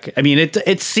running back. I mean,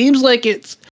 it seems like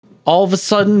it's all of a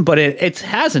sudden, but it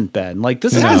hasn't been.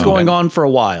 This has going on for a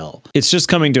while. It's just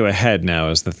coming to a head now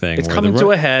is the thing. It's coming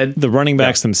to a head. The running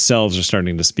backs themselves are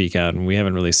starting to speak out, and we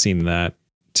haven't really seen that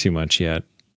too much yet.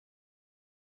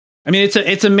 I mean,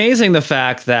 it's amazing the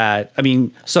fact that,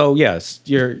 so yes,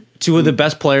 you're 2 of the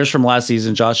best players from last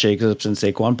season, Josh Jacobs and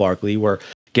Saquon Barkley, were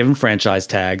given franchise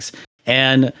tags,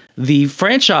 and the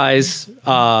franchise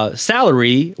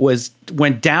salary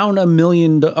went down a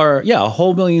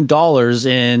whole $1 million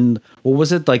in, what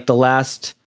was it, the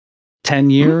last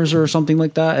 10 years or something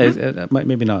like that? It might,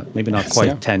 maybe not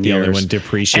quite 10 years. The only one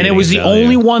depreciating, and it was the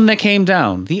only one that came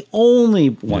down. The only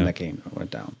one that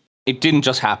went down. It didn't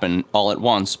just happen all at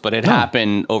once, but it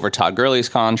happened over Todd Gurley's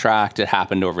contract. It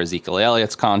happened over Ezekiel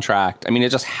Elliott's contract. I mean, it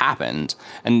just happened.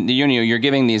 And you're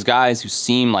giving these guys who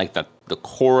seem like the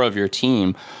core of your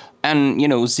team. And,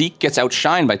 Zeke gets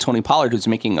outshined by Tony Pollard, who's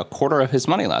making a quarter of his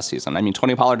money last season. I mean,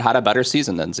 Tony Pollard had a better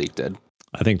season than Zeke did.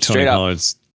 I think Tony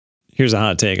Pollard's... Here's a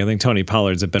hot take. I think Tony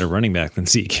Pollard's a better running back than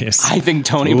Zeke is. I think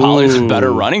Tony Pollard's a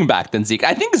better running back than Zeke.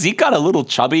 I think Zeke got a little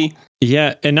chubby.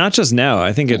 Yeah, and not just now.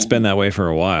 I think it's been that way for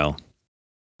a while.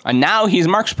 And now he's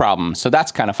Mark's problem, so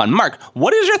that's kind of fun. Mark,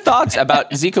 what is your thoughts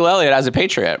about Ezekiel Elliott as a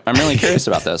Patriot? I'm really curious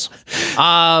about this.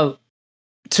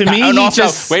 To me, and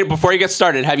also, wait, before you get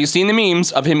started, have you seen the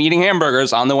memes of him eating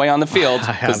hamburgers on the way on the field?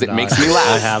 Because it makes me laugh.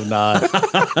 I have not.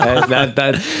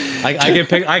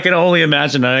 I can only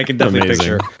imagine that. I can definitely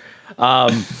picture.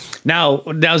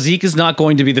 Now Zeke is not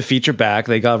going to be the feature back.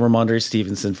 They got Ramondre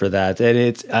Stevenson for that.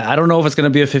 And I don't know if it's going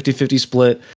to be a 50-50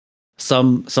 split.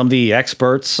 Some of the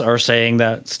experts are saying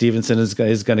that Stevenson is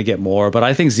going to get more, but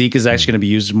I think Zeke is actually going to be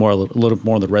used a little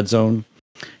more in the red zone.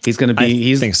 He's going to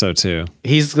be. I think so too.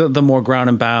 He's the more ground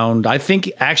and pound. I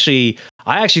actually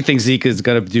think Zeke is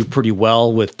going to do pretty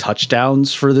well with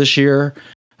touchdowns for this year.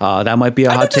 That might be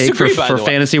a hot take for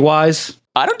fantasy wise.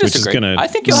 I don't disagree. I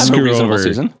think you'll have a reasonable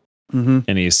season.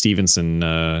 Any Stevenson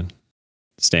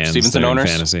stands Stevenson owners in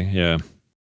fantasy, yeah.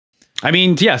 I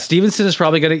mean, yeah, Stevenson is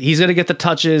probably he's going to get the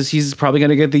touches. He's probably going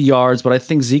to get the yards, but I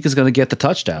think Zeke is going to get the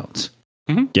touchdowns.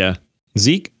 Yeah.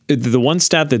 Zeke, the one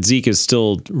stat that Zeke is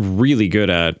still really good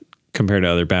at compared to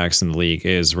other backs in the league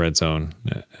is red zone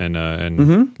and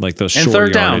those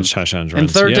short yardage touchdown runs. And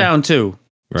third down too.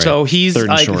 Right. So he's Third and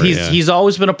like short, yeah. he's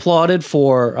always been applauded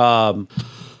for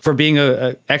being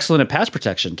a excellent at pass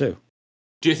protection too.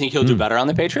 Do you think he'll do better on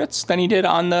the Patriots than he did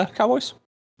on the Cowboys?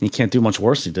 He can't do much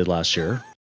worse than he did last year.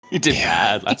 He did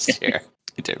bad last year.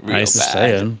 He did real Just bad.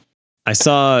 Saying. I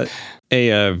saw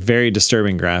a very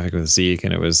disturbing graphic with Zeke,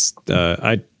 and it was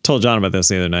I told John about this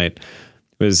the other night.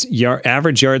 It was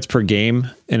average yards per game,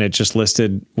 and it just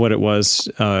listed what it was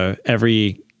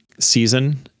every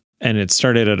season, and it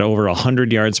started at over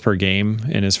 100 yards per game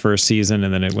in his first season,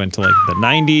 and then it went to like the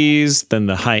 90s, then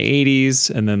the high 80s,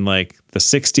 and then like the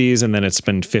 60s, and then it's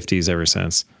been 50s ever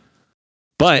since.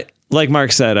 But like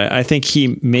Mark said, I think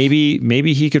he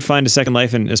maybe he could find a second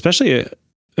life, and especially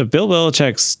a Bill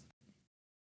Belichick's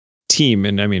team,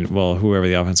 and I mean, well, whoever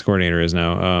the offense coordinator is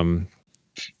now,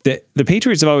 the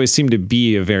Patriots have always seemed to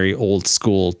be a very old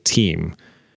school team.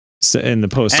 So in the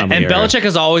post and era. Belichick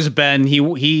has always been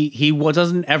he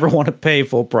doesn't ever want to pay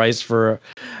full price for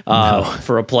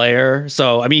a player.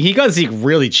 So I mean, he got Zeke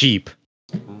really cheap.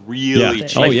 Really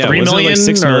cheap. Oh yeah, 3 wasn't it million like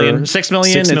 6 or million? 6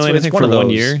 million. 6 million, I think, for 1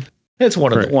 year. It's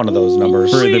one of those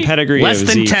numbers. For the pedigree Less of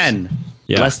than Zeke. 10.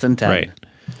 Yeah, Less than 10. Right.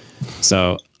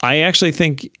 So I actually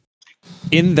think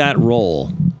in that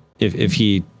role, if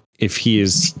he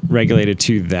is regulated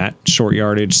to that short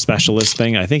yardage specialist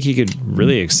thing, I think he could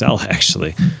really excel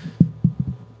actually.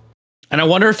 And I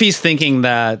wonder if he's thinking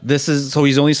that this is, so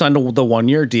he's only signed the 1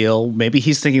 year deal. Maybe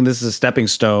he's thinking this is a stepping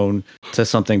stone to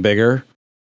something bigger.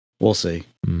 We'll see.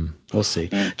 We'll see.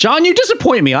 John, you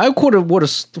disappoint me. I would have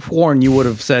sworn you would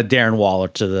have said Darren Waller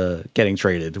to the getting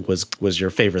traded was your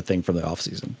favorite thing from the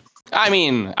offseason. I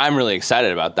mean, I'm really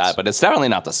excited about that, but it's definitely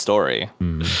not the story.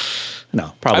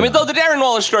 No, probably. I mean, not. though the Darren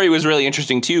Waller story was really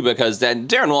interesting too, because that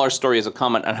Darren Waller story is a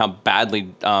comment on how badly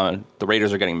the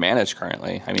Raiders are getting managed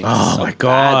currently. I mean, oh so my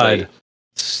God. badly.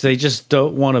 They just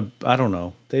don't want to. I don't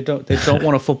know. They don't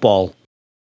want a football.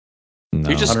 No.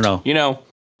 You just, I don't know. you know,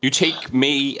 you take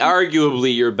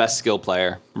arguably your best skill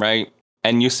player, right?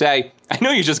 And you say, I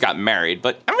know you just got married,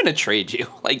 but I'm going to trade you.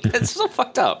 Like, it's so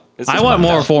fucked up. I want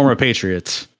more former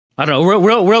Patriots. I don't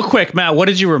know. Real quick, Matt, what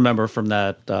did you remember from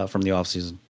that, from the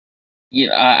offseason?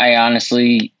 Yeah, I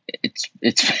honestly,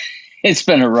 it's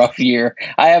been a rough year.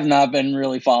 I have not been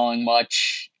really following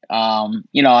much. I've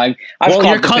well,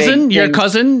 your cousin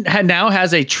things. now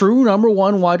has a true number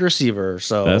one wide receiver.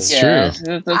 So That's true.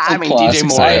 That's I a mean, plus. DJ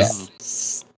Moore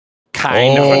is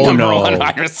kind of a number one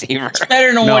wide receiver. It's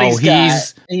better than what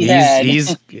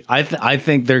he's got. I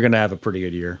think they're gonna have a pretty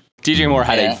good year. DJ Moore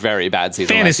had a very bad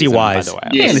season. Fantasy wise, by the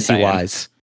way. fantasy wise,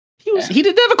 he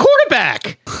didn't have a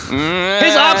quarterback.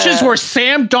 His options were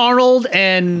Sam Darnold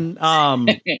and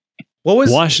what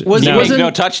was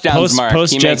no touchdowns.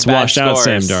 Post Jets washed out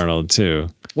Sam scores. Darnold too.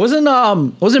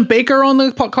 Wasn't Baker on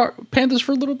the Panthers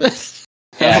for a little bit?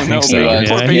 Yeah, I think so. he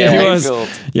was. He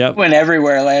was. Yep. Went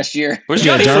everywhere last year. Where's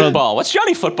Johnny Football? What's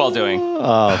Johnny Football doing?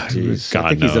 Oh, jeez. I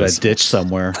think he's in a ditch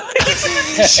somewhere.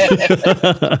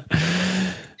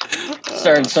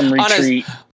 Started some retreat.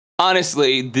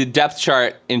 Honestly, the depth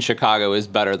chart in Chicago is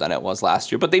better than it was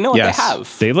last year, but they know what they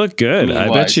have. They look good.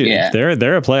 I bet you yeah.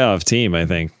 they're a playoff team, I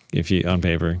think, if you on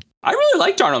paper. I really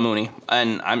like Darnell Mooney,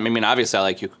 and I mean, obviously, I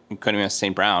like you couldn't miss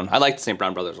St. Brown. I like the St.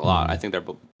 Brown brothers a lot. I think they're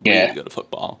really good at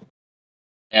football.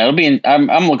 Yeah, it'll be.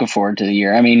 I'm looking forward to the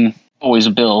year. I mean, always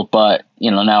a Bill, but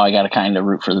now I got to kind of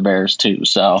root for the Bears too.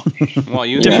 So, well,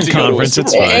 you different conference.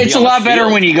 It's fine. It's a lot better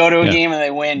when you go to a game and they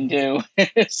win too.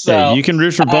 So yeah, you can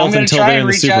root for both until they're in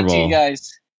the Super Bowl. To you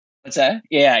guys. What's that?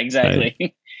 Yeah, exactly.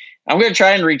 Right. I'm gonna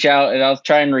try and reach out, and I'll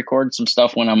try and record some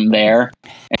stuff when I'm there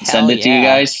and send it to you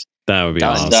guys. That would be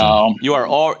awesome. So, you are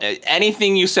all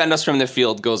anything you send us from the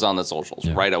field goes on the socials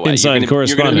right away. Inside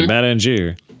correspondent Matt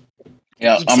Angier.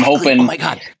 Yeah, exactly. I'm hoping.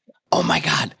 Oh my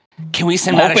god! Can we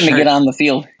send? I'm hoping to get on the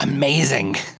field.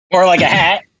 Amazing. Or like a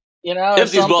hat.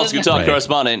 If these balls could talk,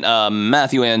 correspondent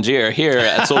Matthew Angier here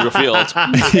at Soldier Field.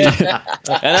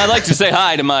 And I'd like to say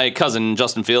hi to my cousin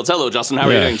Justin Fields. Hello, Justin. How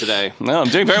are you doing today? No, I'm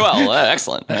doing very well.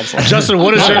 Excellent. Justin,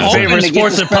 what is your favorite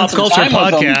sports and pop culture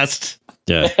podcast?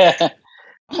 Yeah.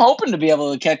 I'm hoping to be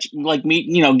able to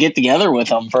meet, get together with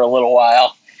them for a little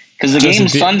while. Because the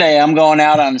game's Sunday, I'm going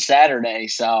out on Saturday.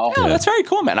 So that's very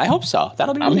cool, man. I hope so.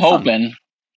 That'll be. I'm really hoping. Fun.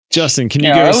 Justin, can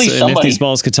you give us an If These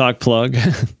Balls Could Talk plug?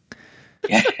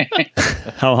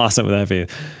 How awesome would that be?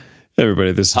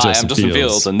 Everybody, this is Hi, I'm Justin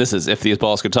Fields, and this is If These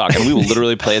Balls Could Talk, and we will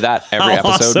literally play that every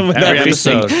episode. Every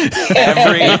single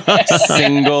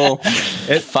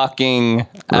fucking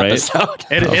episode.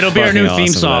 It'll be our new theme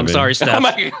song. Sorry,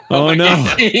 Steph. Oh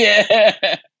no.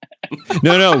 Yeah.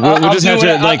 No, we'll just have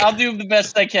to I'll do the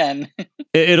best I can.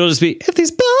 It'll just be, if these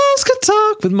balls could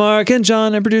talk, with Mark and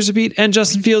John and producer Pete and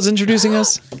Justin Fields introducing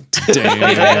us.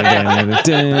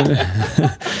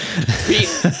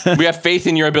 We have faith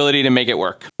in your ability to make it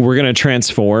work. We're going to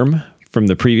transform from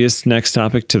the previous next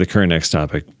topic to the current next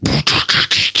topic.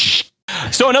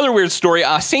 So another weird story,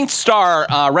 Saints star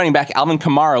running back Alvin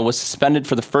Kamara was suspended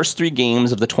for the first 3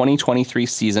 games of the 2023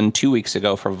 season 2 weeks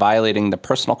ago for violating the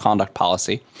personal conduct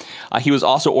policy. He was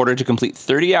also ordered to complete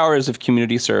 30 hours of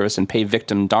community service and pay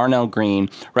victim Darnell Green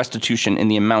restitution in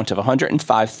the amount of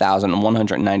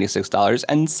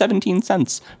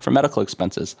 $105,196.17 for medical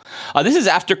expenses. This is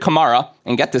after Kamara,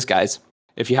 and get this, guys,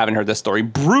 if you haven't heard this story,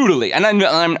 brutally, and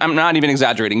I'm not even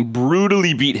exaggerating,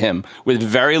 brutally beat him with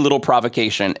very little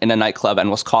provocation in a nightclub and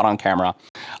was caught on camera.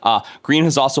 Green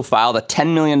has also filed a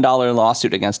 $10 million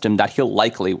lawsuit against him that he'll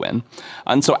likely win.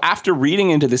 And so after reading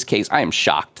into this case, I am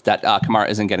shocked that Kamara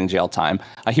isn't getting jail time.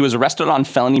 He was arrested on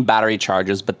felony battery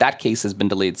charges, but that case has been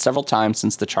delayed several times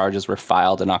since the charges were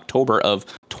filed in October of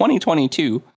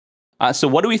 2022. So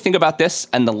what do we think about this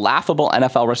and the laughable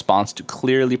NFL response to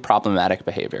clearly problematic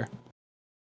behavior?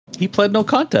 He pled no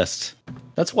contest.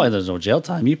 That's why there's no jail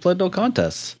time. He pled no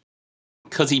contest.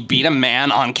 Because he beat a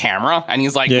man on camera, and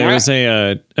he's like, yeah, it was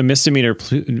a misdemeanor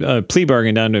plea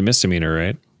bargain down to a misdemeanor,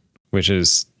 right? Which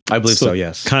is, I believe so,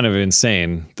 yes. Kind of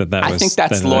insane that was. I think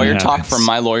that's lawyer talk from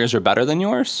my lawyers are better than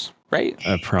yours, right?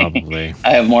 Probably.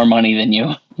 I have more money than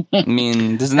you. I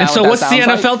mean, doesn't that? And so what what's that the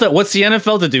sounds NFL like? what's the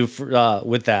NFL to do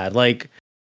with that? Like,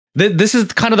 this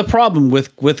is kind of the problem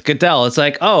with Goodell. It's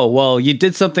like, oh, well, you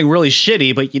did something really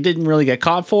shitty, but you didn't really get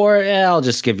caught for it. Yeah, I'll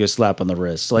just give you a slap on the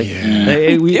wrist. Like,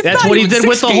 that's what he did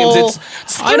with the whole. It's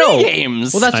 3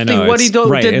 games. Well, that's I the know, thing. What he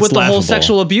did with the whole laughable.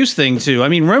 sexual abuse thing too. I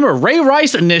mean, remember Ray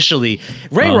Rice initially?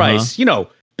 Rice,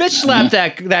 bitch slapped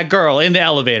that girl in the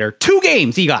elevator. 2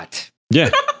 games he got. Yeah.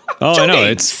 Oh, I know.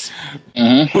 games.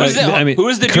 It's. Who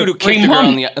is the dude who kicked the girl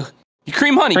in the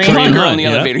Cream Honey kicked the girl in the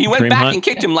elevator. He went back and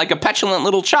kicked him like a petulant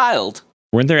little child.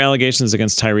 Weren't there allegations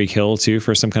against Tyreek Hill too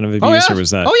for some kind of abuse, or was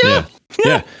that? Oh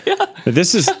yeah. Yeah. But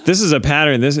this is a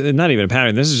pattern. This is not even a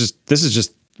pattern. This is just this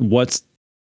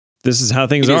is how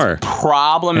things are.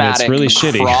 Problematic, and it's really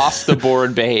shitty. Across the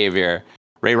board behavior.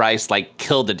 Ray Rice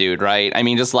killed the dude, right? I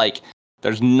mean, just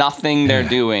there's nothing they're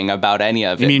doing about any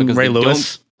of it. You mean Ray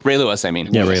Lewis? Ray Lewis, I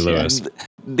mean. Yeah, Ray Lewis.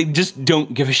 They just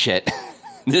don't give a shit.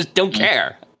 They just don't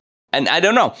care. And I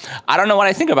don't know. I don't know what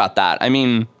I think about that. I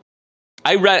mean,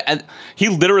 I read he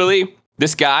literally,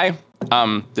 this guy,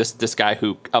 this guy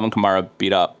who Alvin Kamara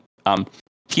beat up,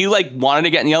 he wanted to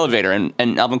get in the elevator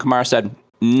and Alvin Kamara said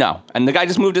no. And the guy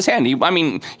just moved his hand. He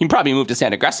probably moved his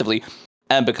hand aggressively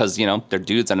because, they're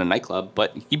dudes in a nightclub,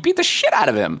 but he beat the shit out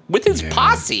of him with his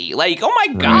posse. Oh my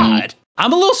God.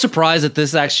 I'm a little surprised that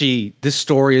this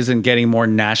story isn't getting more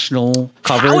national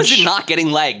coverage. How is it not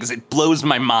getting legs? It blows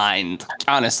my mind.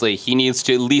 Honestly, he needs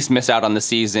to at least miss out on the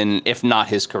season, if not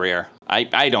his career.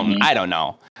 I don't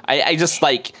know. I just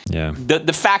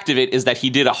the fact of it is that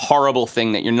he did a horrible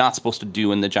thing that you're not supposed to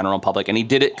do in the general public, and he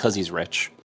did it because he's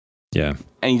rich. Yeah,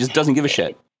 and he just doesn't give a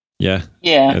shit. Yeah,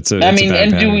 yeah. It's a bad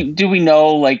pattern. do we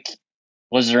know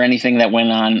was there anything that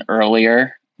went on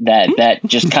earlier that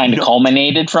just kind of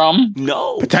culminated from?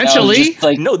 No, potentially.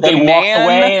 No, they walked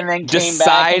away and then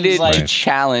decided came back to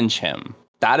challenge him.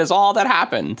 That is all that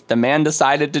happened. The man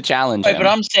decided to challenge him. But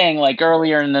I'm saying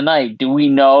earlier in the night, do we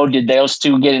know, did those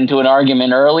two get into an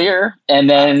argument earlier and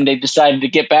then they decided to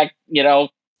get back,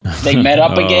 they met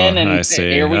up again and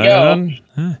here we go.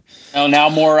 Now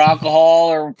more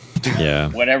alcohol or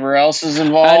whatever else is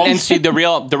involved. And see the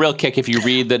real kick, if you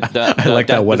read the I like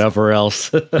that whatever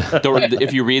else.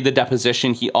 If you read the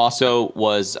deposition, he also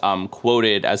was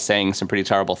quoted as saying some pretty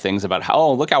terrible things about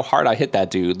look how hard I hit that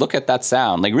dude. Look at that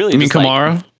sound. Really, you mean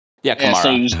Kamara? Yeah, Kamara. Yeah,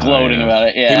 so he was gloating about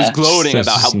it. Yeah, he was gloating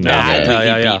about how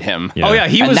badly he beat him. Yeah. Oh yeah,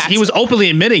 he was openly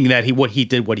admitting that what he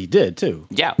did too.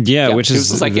 Yeah, which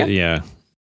is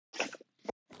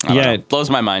it blows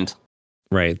my mind.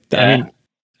 Right. Yeah. I mean,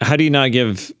 how do you not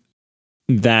give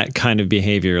that kind of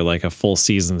behavior a full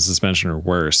season suspension or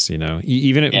worse?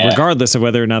 Even regardless of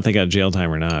whether or not they got jail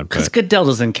time or not. Because Goodell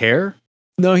doesn't care.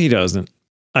 No, he doesn't.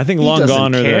 I think long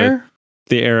gone are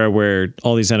the era where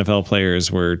all these NFL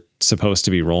players were supposed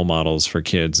to be role models for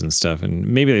kids and stuff, and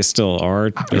maybe they still are.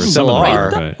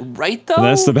 Right though.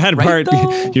 That's the bad part.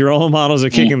 Your role models are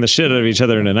kicking the shit out of each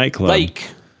other in a nightclub.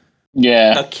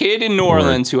 A kid in New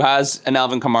Orleans who has an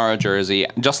Alvin Kamara jersey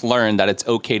just learned that it's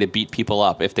okay to beat people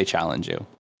up if they challenge you.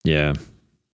 Yeah.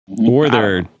 Or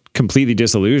they're completely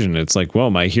disillusioned. It's well,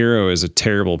 my hero is a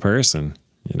terrible person,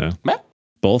 Yeah.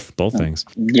 Both things.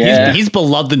 Yeah. He's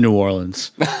beloved in New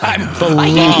Orleans.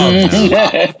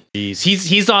 Beloved.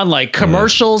 He's on like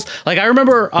commercials. Like I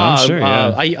remember,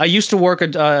 I used to work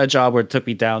a job where it took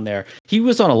me down there. He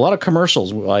was on a lot of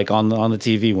commercials, like on the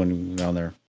TV when we were down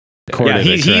there.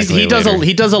 He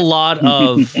does a lot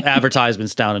of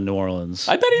advertisements down in New Orleans.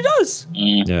 I bet he does.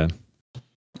 Yeah.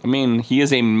 I mean, he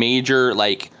is a major,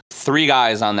 like, 3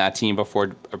 guys on that team before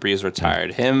Breeze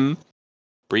retired. Him,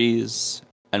 Breeze,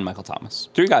 and Michael Thomas.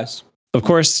 3 guys. Of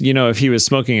course, if he was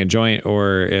smoking a joint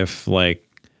or if like,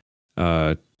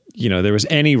 there was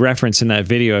any reference in that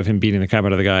video of him beating the crap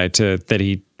out of the guy that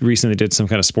he recently did some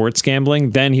kind of sports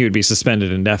gambling, then he would be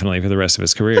suspended indefinitely for the rest of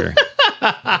his career.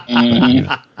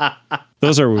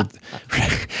 Those are,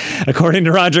 according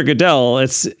to Roger Goodell,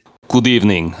 it's... Good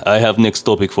evening. I have next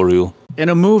topic for you. In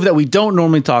a move that we don't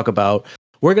normally talk about,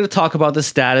 we're going to talk about the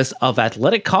status of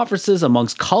athletic conferences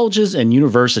amongst colleges and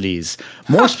universities.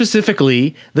 More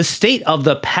specifically, the state of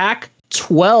the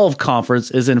Pac-12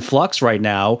 conference is in flux right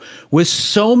now, with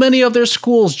so many of their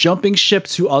schools jumping ship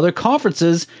to other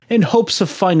conferences in hopes of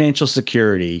financial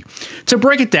security. To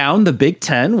break it down, the Big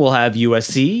Ten will have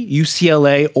USC,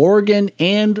 UCLA, Oregon,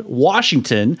 and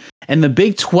Washington, and the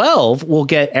Big 12 will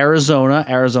get Arizona,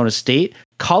 Arizona State,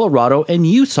 Colorado, and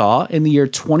Utah in the year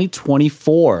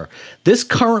 2024. This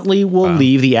currently will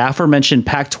leave the aforementioned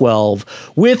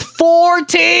Pac-12 with 4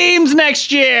 teams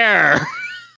next year.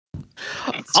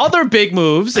 Other big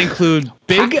moves include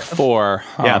Pac-4.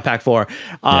 Huh. Yeah,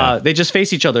 Pac-4. They just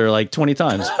face each other like 20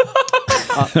 times.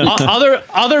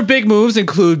 Other big moves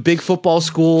include big football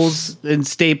schools and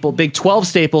Big 12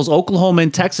 staples, Oklahoma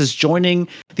and Texas joining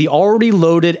the already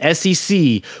loaded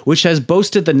SEC, which has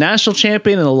boasted the national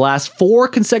champion in the last 4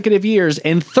 consecutive years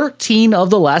and 13 of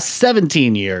the last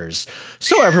 17 years.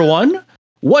 So everyone,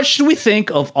 what should we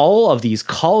think of all of these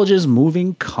colleges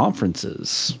moving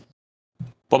conferences?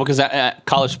 Well, because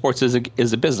college sports is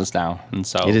a business now, and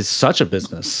so it is such a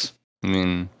business. I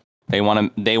mean, they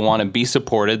want to be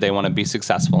supported, they want to be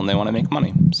successful, and they want to make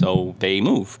money. So they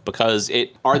move because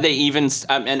are they even?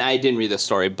 And I didn't read this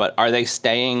story, but are they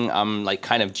staying like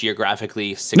kind of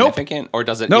geographically significant, or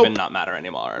does it even not matter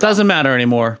anymore? Doesn't matter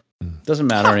anymore. Doesn't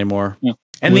matter anymore. Yeah.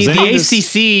 And the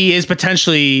ACC is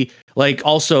potentially like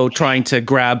also trying to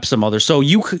grab some other. So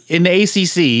in the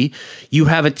ACC, you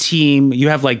have a team. You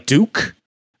have like Duke.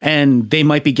 And they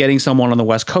might be getting someone on the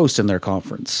West Coast in their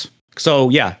conference. So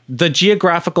yeah, the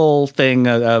geographical thing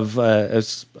of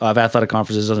athletic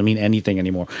conferences doesn't mean anything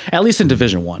anymore. At least in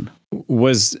Division I.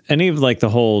 Was any of like the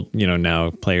whole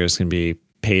now players can be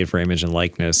paid for image and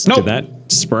likeness? Nope. Did that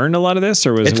spurn a lot of this,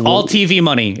 or was it's all TV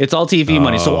money? It's all TV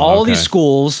money. So all these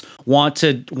schools want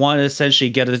to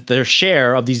essentially get their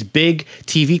share of these big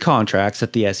TV contracts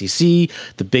that the SEC,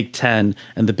 the Big 10,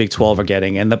 and the Big 12 are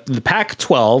getting. And the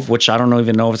Pac-12, which I don't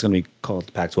even know if it's going to be called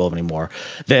the Pac-12 anymore.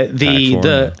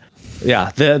 The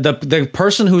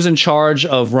person who's in charge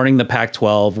of running the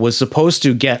Pac-12 was supposed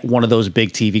to get one of those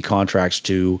big TV contracts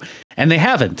too, and they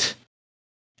haven't.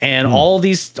 And all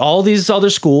these other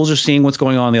schools are seeing what's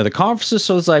going on in the other conferences.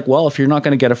 So it's like, well, if you're not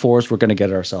going to get it for us, we're going to get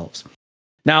it ourselves.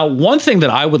 Now, one thing that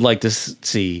I would like to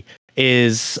see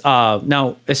is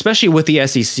now, especially with the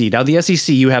SEC. Now, the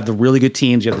SEC, you have the really good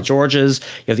teams. You have the Georgias,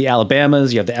 you have the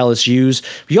Alabamas, you have the LSUs.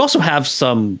 You also have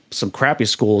some crappy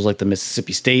schools like the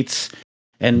Mississippi States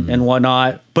and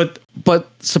whatnot. But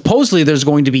supposedly there's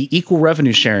going to be equal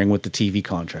revenue sharing with the TV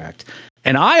contract.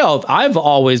 And I've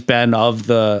always been of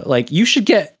the, like, you should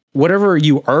get whatever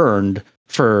you earned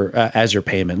for as your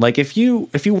payment. Like if you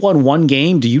won one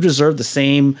game, do you deserve the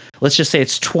same? Let's just say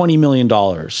it's $20 million.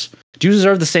 Do you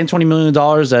deserve the same $20 million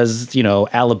as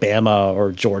Alabama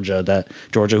or Georgia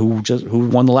who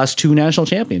won the last 2 national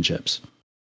championships?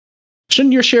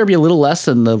 Shouldn't your share be a little less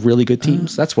than the really good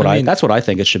teams? That's what I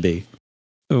think it should be.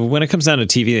 When it comes down to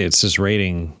TV, it's just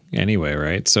rating anyway,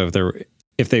 right? So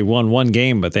if they won one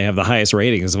game, but they have the highest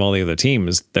ratings of all the other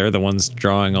teams, they're the ones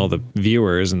drawing all the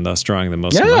viewers and thus drawing the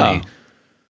most money.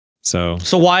 So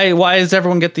why does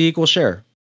everyone get the equal share?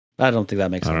 I don't think that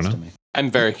makes sense to me.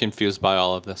 I'm very confused by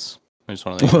all of this. I just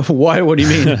want to. Why? What do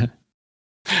you mean?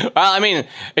 Well, I mean,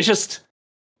 it's just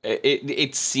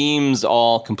it seems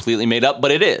all completely made up,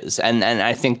 but it is, and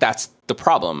I think that's the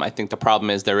problem. I think the problem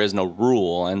is there is no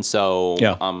rule, and so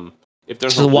if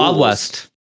there's the Wild West.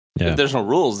 If there's no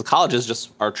rules, the colleges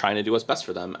just are trying to do what's best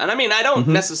for them. And I mean, I don't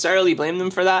necessarily blame them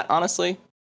for that, honestly.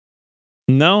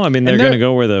 No, I mean, they're going to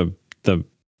go where the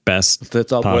best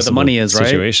that's where the money is, right?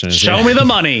 Situation is, Show me the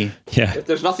money. Yeah. If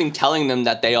there's nothing telling them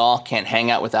that they all can't hang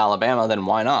out with Alabama, then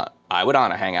why not? I would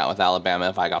want to hang out with Alabama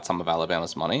if I got some of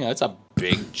Alabama's money. It's a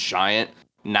big, giant,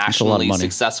 nationally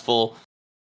successful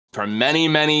for many,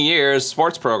 many years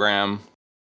sports program.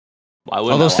 Why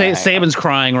wouldn't Although I wanna hang out? Saban's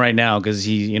crying right now because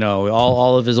he,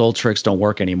 all of his old tricks don't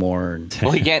work anymore. And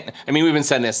Well, he can't. I mean, we've been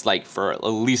saying this like for at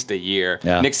least a year.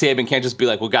 Yeah. Nick Saban can't just be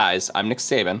like, well, guys, I'm Nick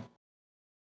Saban.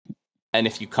 And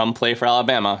if you come play for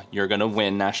Alabama, you're going to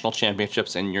win national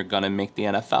championships and you're going to make the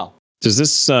NFL. Does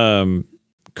this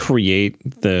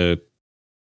create the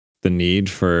need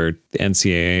for the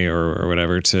NCAA or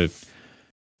whatever to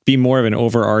be more of an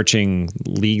overarching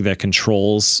league that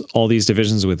controls all these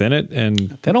divisions within it? And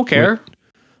they don't care.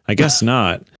 I guess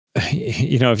not.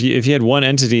 If you had one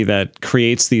entity that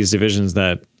creates these divisions,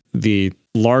 that the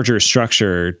larger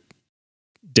structure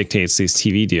dictates these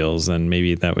TV deals, then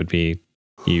maybe that would be,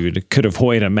 could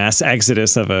avoid a mass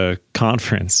exodus of a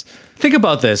conference. Think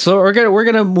about this. So we're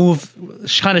gonna move,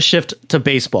 kind of shift to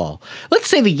baseball. Let's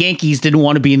say the Yankees didn't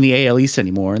want to be in the AL East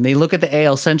anymore, and they look at the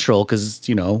AL Central because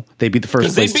they'd be the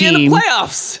first place They'd be team. in the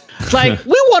playoffs. Like,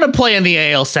 we want to play in the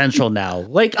AL Central now.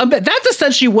 Like, that's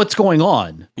essentially what's going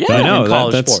on. Yeah, I know in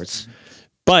college that's sports.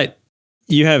 But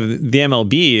you have the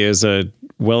MLB is a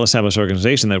well-established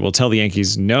organization that will tell the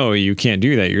Yankees, no, you can't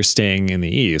do that. You're staying in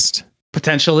the East.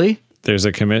 Potentially. There's a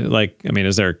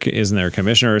isn't there a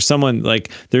commissioner or someone, like,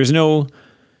 there's no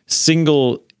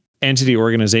single entity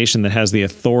organization that has the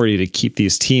authority to keep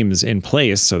these teams in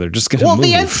place. So they're just going to move.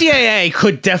 The NCAA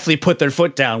could definitely put their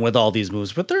foot down with all these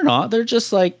moves, but they're not. They're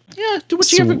just like, do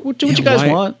what you guys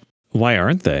want. Why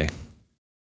aren't they?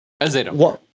 As they don't.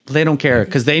 Well, they don't care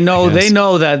because they know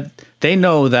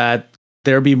that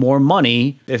there'll be more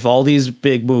money if all these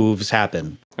big moves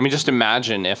happen. I mean, just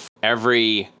imagine if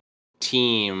every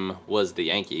team was the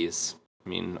Yankees. I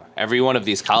mean, every one of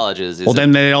these colleges is. Well,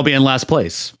 then they'll be in last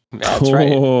place. That's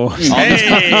right. Oh.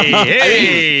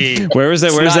 Hey! Where is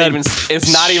that? Where's that?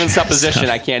 It's not even supposition.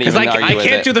 I can't even argue I with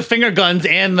can't it. do the finger guns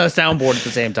and the soundboard at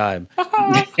the same time.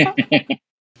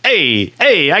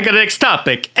 Hey, I got a next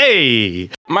topic. Hey.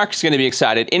 Mark's going to be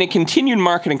excited. In a continued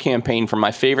marketing campaign for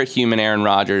my favorite human, Aaron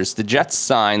Rodgers, the Jets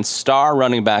signed star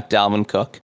running back Dalvin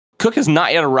Cook. Cook has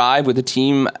not yet arrived with the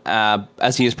team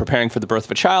as he is preparing for the birth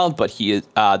of a child, but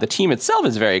the team itself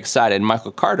is very excited.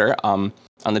 Michael Carter on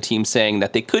the team saying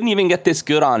that they couldn't even get this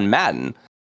good on Madden.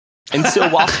 And so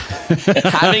while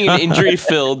having an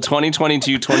injury-filled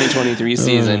 2022-2023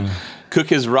 season, Cook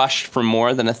has rushed for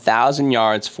more than 1,000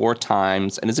 yards 4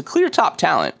 times and is a clear top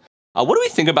talent. What do we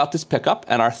think about this pickup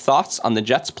and our thoughts on the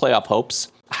Jets' playoff hopes?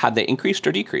 Have they increased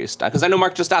or decreased? Because I know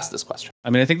Mark just asked this question.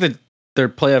 I mean, I think that their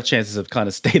playoff chances have kind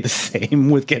of stayed the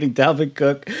same with getting Dalvin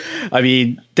Cook. I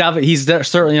mean, he's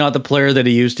certainly not the player that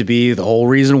he used to be. The whole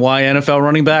reason why NFL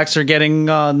running backs are getting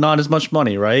not as much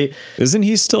money, right? Isn't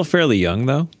he still fairly young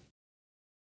though?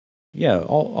 Yeah,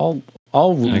 all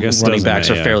I guess running backs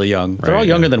are fairly young. They're all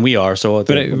younger than we are. So, yeah.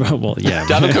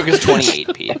 Dalvin Cook is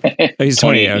 28, Pete. Oh, he's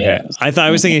 20. Okay, yeah. I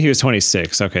was thinking he was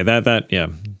 26. Okay, yeah.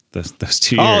 Those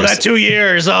 2 years. Oh, that 2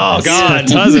 years. Oh, God.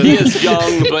 He is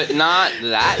young, but not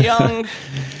that young.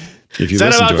 If you Is that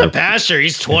listen about to the pasture?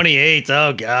 He's 28.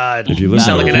 Oh, God. If you You listen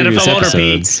sound to like an previous NFL owner,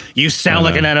 episodes, Pete. You sound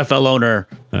like an NFL owner.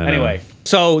 Anyway,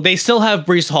 so they still have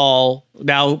Breece Hall.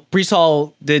 Now, Breece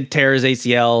Hall did tear his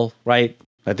ACL, right?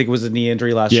 I think it was a knee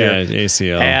injury last year. Yeah,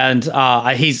 ACL. And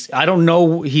I don't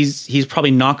know, he's probably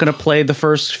not going to play the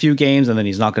first few games, and then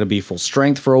he's not going to be full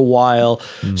strength for a while.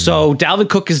 So Dalvin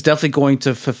Cook is definitely going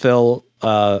to fulfill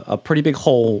a pretty big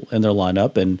hole in their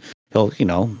lineup, and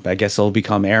I guess he'll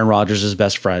become Aaron Rodgers'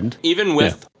 best friend. Even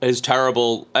with his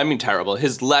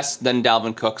his less than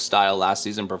Dalvin Cook style last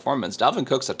season performance, Dalvin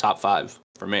Cook's a top 5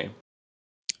 for me.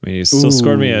 I mean, he still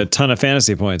scored me a ton of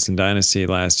fantasy points in Dynasty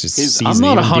last season. I'm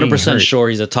not 100% hurt. sure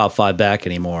he's a top 5 back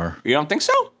anymore. You don't think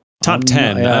so? Top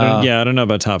 10. I don't know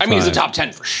about top 5. I mean, he's a top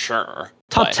 10 for sure.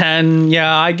 Top 10,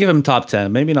 yeah, I give him top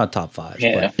 10. Maybe not top 5.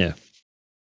 Yeah. Yeah.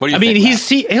 What do you I mean,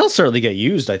 think, Matt? he'll certainly get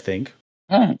used, I think.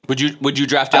 Would you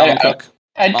draft Dalvin Cook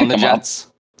I'd on pick the him up. Jets?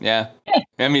 Yeah,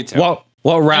 me too.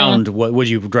 What round would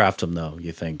you draft him, though,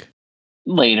 you think?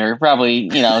 Later,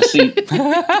 probably, see,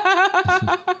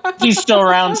 he's still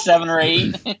around 7 or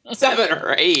 8. 7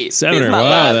 or 8. 7 He's or not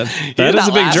wow, last- that he's is a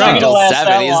not big lasting drop. until Last 7.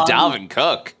 that He's long. Dalvin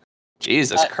Cook.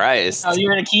 Jesus Christ.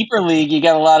 You're in a keeper league. You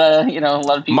got a lot of people.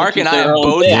 Mark keep and I their have own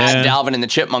both picks. had Dalvin in the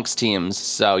Chipmunks teams,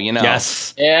 so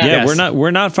Yes. Yeah. Yeah, Yes.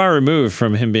 we're not far removed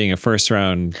from him being a first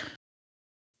round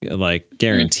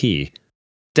guarantee.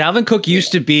 Dalvin Cook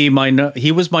used to be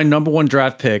he was my number 1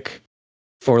 draft pick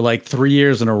for like 3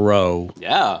 years in a row.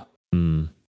 Yeah.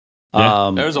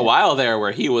 Yeah. There was a while there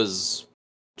where he was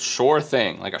a sure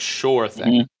thing.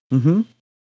 Mm-hmm.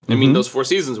 I mean, those 4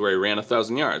 seasons where he ran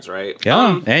 1,000 yards, right?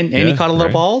 Yeah, and he caught a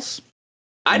little balls.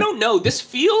 I don't know. This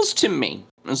feels to me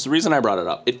That's the reason I brought it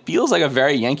up. It feels like a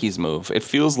very Yankees move. It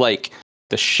feels like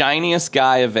the shiniest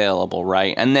guy available,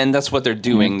 right? And then that's what they're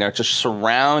doing. They're just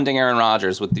surrounding Aaron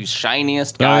Rodgers with the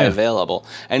shiniest guy available.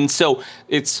 And so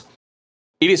it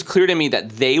is clear to me that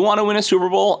they want to win a Super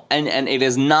Bowl, and it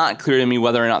is not clear to me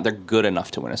whether or not they're good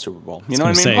enough to win a Super Bowl. You know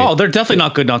what I mean? Oh, they're definitely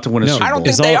not good enough to win a Super Bowl. I don't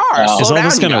think they are. Is Slow all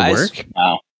this down, going to you guys. work?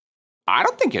 Wow. I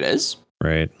don't think it is.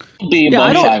 Right. It'll be Yeah,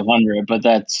 I above don't- 500, but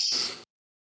that's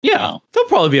Yeah, they'll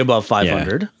probably be above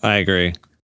 500. Yeah, I agree.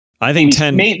 I think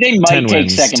 10, they might 10 take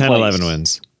wins, second 10, place. 11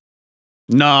 wins.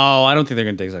 No, I don't think they're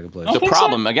going to take second place. Oh. The think so?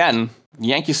 problem, again,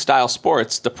 Yankee style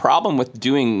sports, the problem with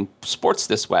doing sports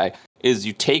this way is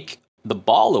you take the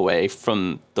ball away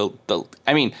from the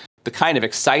kind of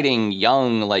exciting,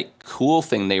 young, like cool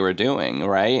thing they were doing,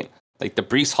 right? Like the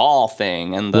Brees Hall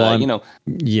thing and the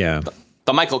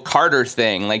Michael Carter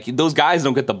thing. Like those guys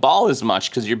don't get the ball as much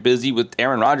because you're busy with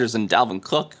Aaron Rodgers and Dalvin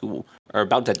Cook, who are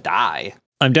about to die.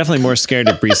 I'm definitely more scared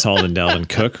of Brees Hall than Dalvin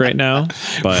Cook right now.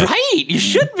 But Right, you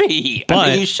should be.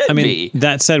 But you should be.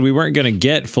 that said, we weren't going to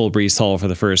get full Brees Hall for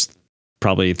the first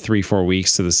probably 3-4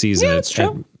 weeks of the season. Yeah, that's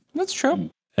true. That's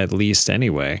true. At least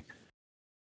anyway.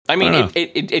 I mean, I don't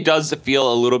it does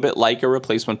feel a little bit like a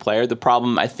replacement player. The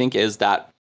problem, I think, is that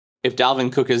if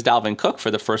Dalvin Cook is Dalvin Cook for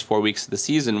the first 4 weeks of the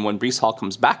season, when Brees Hall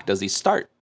comes back, does he start?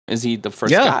 Is he the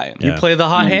first guy? You play the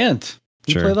hot hand.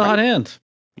 You Sure. play the hot hand.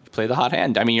 You play the hot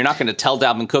hand. I mean, you're not going to tell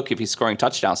Dalvin Cook if he's scoring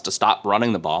touchdowns to stop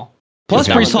running the ball. Plus,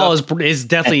 Dalvin Brees Hall Cook. is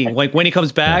definitely, like, when he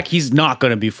comes back, he's not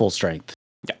going to be full strength.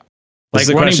 Yeah. Like This is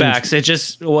a running question- backs, it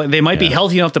just they might be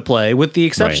healthy enough to play, with the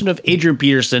exception of Adrian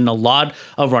Peterson. A lot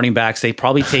of running backs, they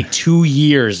probably take 2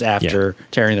 years after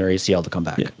tearing their ACL to come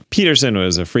back. Yeah. Peterson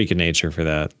was a freak of nature for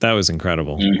that. That was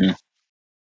incredible.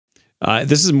 Mm-hmm.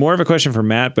 This is more of a question for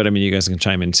Matt, but I mean, you guys can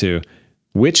chime in too.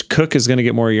 Which Cook is going to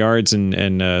get more yards and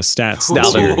stats?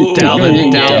 this year?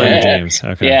 Dalvin Dalvin James.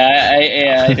 Okay.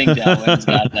 Yeah, I think Dalvin's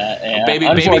got that. Yeah. Baby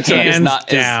Unfortunately, Cook is Hands not-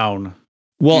 is- down.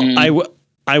 Well,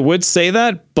 I would say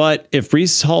that, but if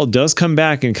Brees Hall does come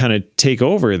back and kind of take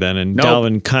over then, and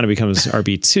Dalvin kind of becomes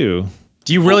RB2,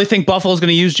 Do you really think Buffalo's going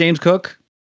to use James Cook?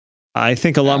 I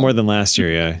think a lot more than last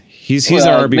year. Yeah, he's Well,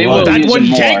 our they RB1. will That use wouldn't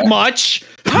him take more. much.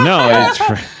 No,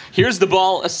 it's Here's the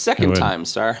ball a I second wouldn't. time,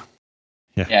 sir.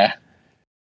 Yeah.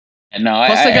 And no,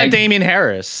 Plus, they I got Damian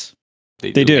Harris.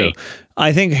 They do.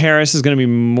 I think Harris is going to be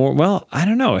more. Well, I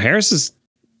don't know. Harris is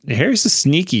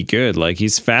sneaky good. Like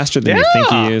he's faster than you think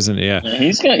he is, and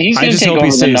he's gonna I just take hope over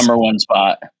he the stays- number one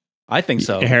spot. I think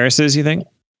so. Harris is. You think?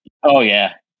 Oh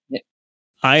yeah. For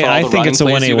all I the think it's a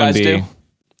running 1A plays you guys 1B. do?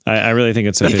 I really think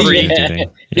it's a Three. 50-50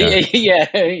 thing.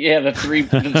 Yeah. yeah. The three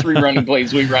running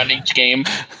plays we run each game.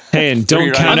 Hey, and Three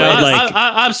don't count running out backs. like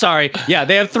I'm sorry. Yeah,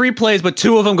 they have 3 plays, but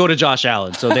 2 of them go to Josh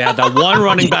Allen. So they have that one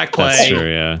running back play. that's true.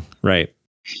 Yeah, right.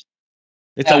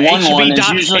 It's That a 1-1 is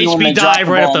HB, usually when HB they drop dive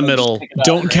the right up ball the and just middle. pick it up,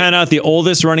 Don't right? count out the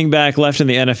oldest running back left in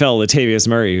the NFL, Latavius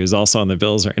Murray, who's also on the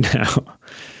Bills right now.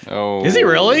 Oh, Is he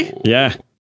really? Yeah,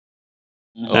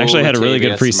 Oh, actually had a really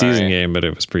good Latavius preseason Murray. game, but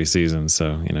it was preseason,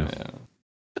 so you know.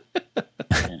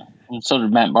 And so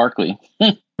did Matt Barkley.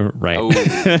 Right. Oh.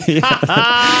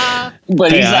 Yeah.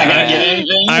 But he's Hey, not gonna get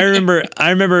anything. I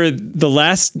remember the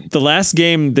last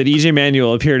game that EJ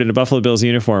Manuel appeared in a Buffalo Bills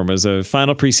uniform was a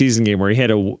final preseason game where he had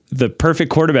the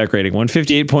perfect quarterback rating,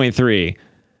 158.3,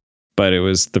 but it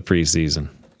was the preseason,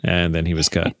 and then he was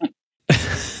cut.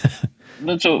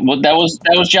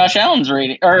 That was Josh Allen's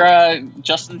rating or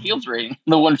Justin Fields' rating,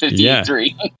 the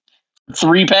 158.3.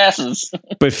 3 passes.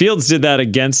 But Fields did that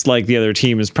against like the other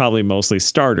team is probably mostly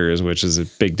starters, which is a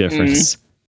big difference.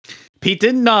 Pete,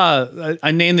 didn't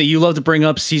a name that you love to bring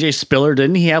up, CJ Spiller,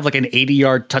 didn't he have like an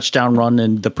 80-yard touchdown run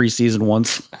in the preseason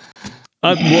once?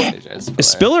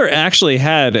 Spiller actually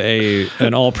had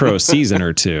an all-pro season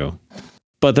or two,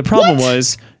 but the problem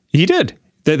was he did.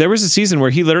 There was a season where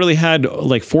he literally had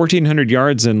like 1,400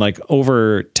 yards and like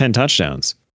over 10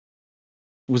 touchdowns.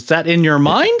 Was that in your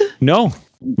mind? No,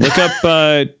 look up.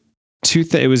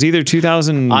 It was either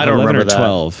 2011 I don't remember or that.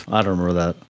 12. I don't remember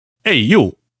that. Hey,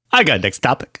 you. I got next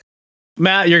topic.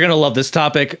 Matt, you're going to love this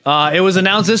topic. It was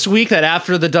announced this week that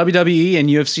after the WWE and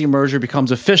UFC merger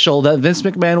becomes official, that Vince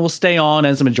McMahon will stay on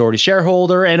as a majority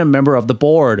shareholder and a member of the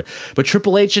board. But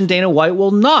Triple H and Dana White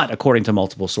will not, according to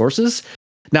multiple sources.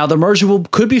 Now, the merger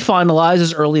could be finalized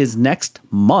as early as next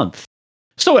month.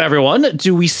 So, everyone,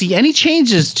 do we see any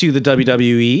changes to the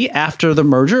WWE after the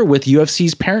merger with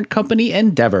UFC's parent company,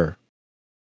 Endeavor?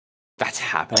 That's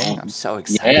happening. I'm so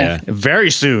excited. Yeah.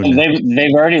 Very soon.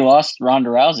 They've already lost Ronda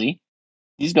Rousey.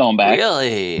 He's going back.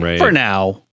 Really? Right. For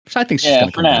now. I think she's Yeah,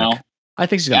 going to for come now. back. I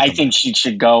think she's going to I come think she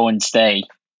should go and stay.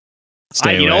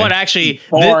 Stay You know away. what? Actually,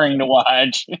 Boring to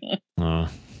watch. Oh.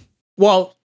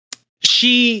 Well,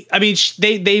 they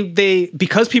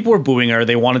because people were booing her,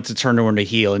 they wanted to turn her into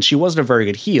heel, and she wasn't a very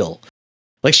good heel.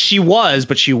 Like she was,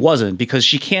 but she wasn't because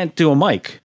she can't do a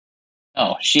mic.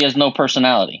 No, she has no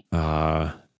personality.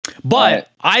 But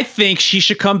I think she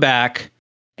should come back.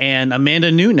 And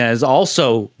Amanda Nunes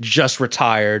also just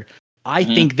retired. I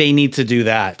think they need to do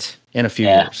that in a few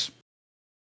years.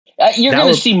 You're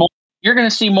going to see more. You're going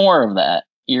to see more of that.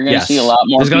 You're going to see a lot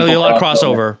more. There's going to be a lot of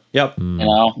crossover. Yep. You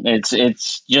know,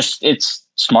 it's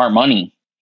smart money.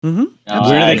 Mm-hmm. You know,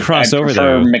 where do they cross over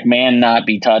though? McMahon not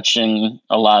be touching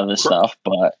a lot of this stuff,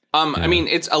 but I mean,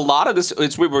 it's a lot of this.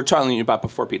 It's we were telling you about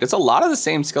before, Pete. It's a lot of the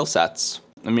same skill sets.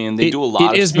 I mean, they do a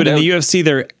lot. It is, but in the UFC,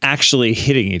 they're actually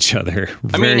hitting each other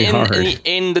very hard.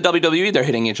 In the WWE, they're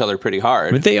hitting each other pretty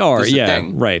hard. But they are,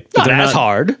 right. But not as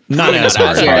hard. Not as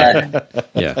hard.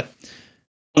 Yeah.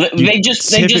 They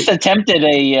just attempted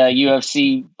a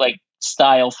UFC like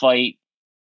style fight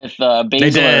with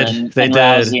Baszler and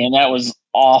Rousey, and that was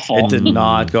awful. It did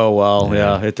not go well.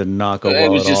 Yeah, it did not go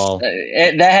well at all.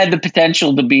 That had the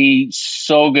potential to be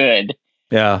so good.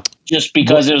 Yeah. Just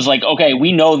because it was like, okay,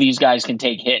 we know these guys can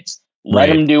take hits. Let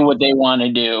them do what they want to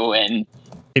do. And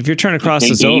if you're trying to cross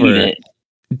this over,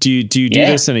 do you do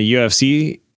this in a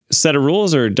UFC set of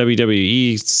rules or a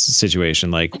WWE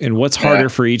situation? Like, and what's harder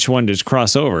for each one to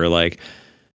cross over? Like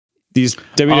these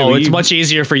WWE. Oh, it's much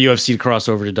easier for UFC to cross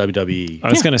over to WWE. I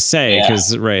was going to say,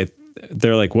 because,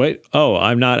 they're like, what? Oh,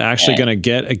 I'm not actually going to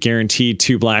get a guaranteed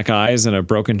 2 black eyes and a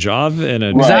broken jaw and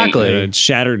a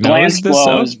shattered nose. This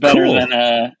is better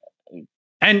than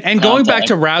and going back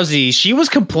to Rousey, she was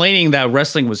complaining that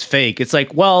wrestling was fake. It's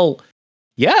like, well,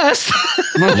 yes.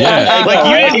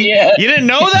 Like you didn't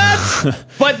know that?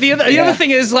 But the other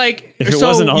thing is like, if it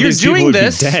wasn't all you're these people doing would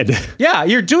this. Be dead. Yeah,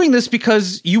 you're doing this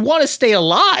because you want to stay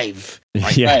alive.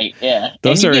 Right, yeah.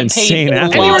 Those are insane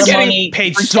athletes. And you were getting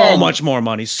paid so much more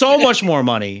money. So much more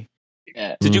money.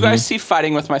 Yeah. Did you guys see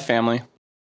Fighting with My Family?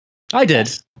 I did.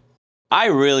 I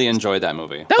really enjoyed that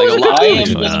movie. That was a good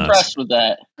movie. I was impressed with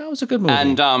that. That was a good movie.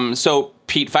 And so,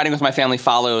 Pete, Fighting with My Family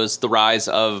follows the rise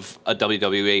of a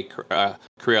WWE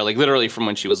career, like literally from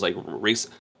when she was like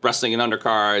wrestling in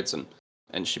undercards,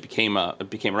 and she became a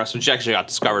wrestler. She actually got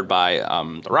discovered by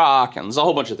The Rock, and there's a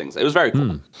whole bunch of things. It was very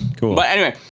cool. Cool. But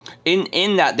anyway,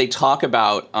 in that they talk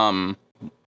about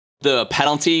the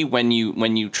penalty when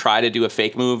you try to do a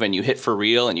fake move and you hit for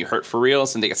real and you hurt for real,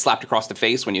 and they get slapped across the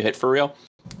face when you hit for real.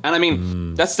 And I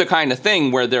mean, that's the kind of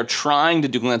thing where they're trying to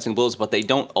do glancing blows, but they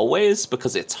don't always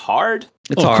because it's hard.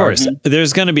 It's hard. Of course,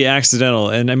 there's going to be accidental,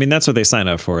 and I mean that's what they sign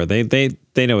up for. They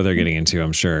know what they're getting into.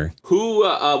 I'm sure. Who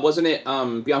wasn't it?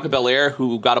 Bianca Belair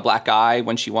who got a black eye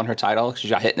when she won her title. She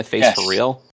got hit in the face for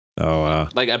real. Oh wow!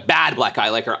 Like a bad black eye,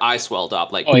 like her eye swelled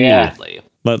up, like weirdly.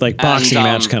 Like boxing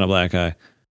match kind of black eye.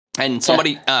 And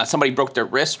somebody broke their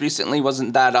wrist recently.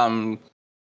 Wasn't that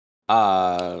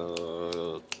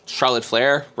Charlotte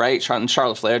Flair, right?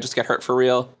 Charlotte Flair just got hurt for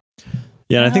real.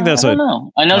 Yeah, and I think that's I don't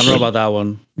know. I don't know about that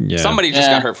one. Yeah. Somebody just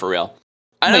got hurt for real.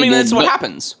 And I mean, that's what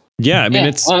happens. Yeah, I mean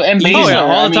it's and Baszler,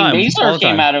 all the time. Baszler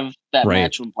came out of that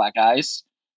match with black eyes.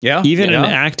 Yeah, even an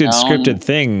acted, scripted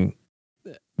thing.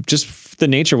 Just the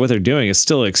nature of what they're doing is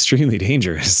still extremely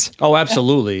dangerous. Oh,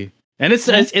 absolutely. And it's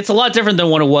a lot different than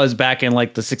what it was back in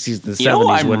like the 60s and the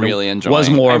 70s when it was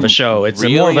more of a show. It's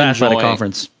more of an athletic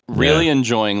conference. Really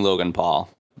enjoying Logan Paul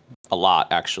a lot,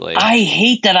 actually. I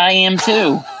hate that I am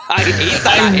too. I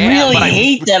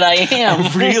hate that I am.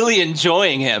 I'm really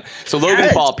enjoying him. So Logan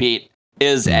Paul, Pete,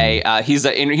 is he's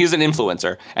an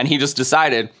influencer, and he just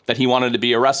decided that he wanted to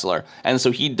be a wrestler, and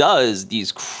so he does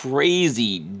these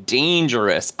crazy,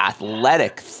 dangerous,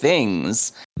 athletic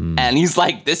things, and he's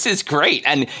like, "This is great,"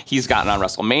 and he's gotten on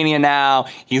WrestleMania now.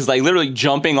 He's like literally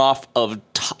jumping off of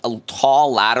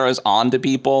tall ladders onto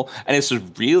people, and it's just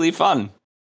really fun.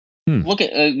 Look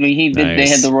at They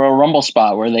had the Royal Rumble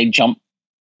spot where they jump.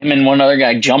 Him and one other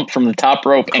guy jumped from the top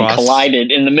rope and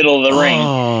collided in the middle of the ring.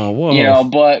 Oh, whoa. You know,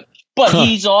 but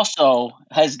he's also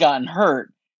has gotten hurt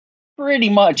pretty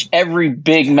much every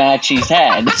big match he's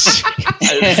had.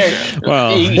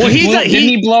 Well, didn't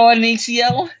he blow an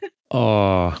ACL?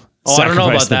 I don't know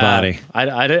about that.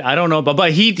 I don't know,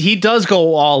 but he does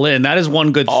go all in. That is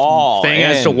one good thing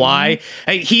as to why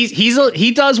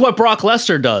he does what Brock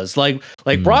Lesnar does. Like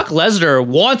Brock Lesnar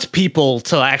wants people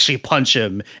to actually punch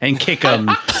him and kick him,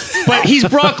 but he's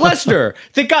Brock Lesnar.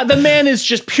 The man is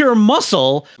just pure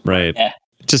muscle. Right. Yeah.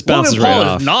 Just bounces Logan Paul right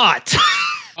off. Is not.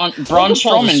 Braun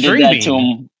Strowman did that to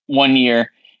him one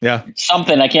year. Yeah.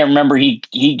 Something I can't remember.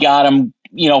 He got him,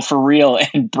 for real,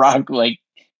 and Brock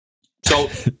so.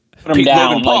 Put him down,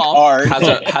 Logan Paul hard.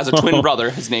 has a twin brother.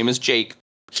 His name is Jake.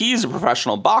 He's a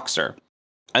professional boxer.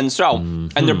 And so,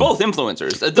 and they're both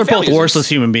influencers. They're both worthless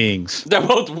human beings. They're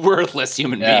both worthless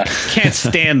human beings. Can't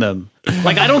stand them.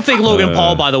 Like, I don't think Logan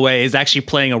Paul, by the way, is actually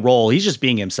playing a role. He's just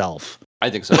being himself. I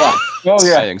think so. Oh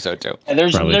yeah, I think so too. Yeah,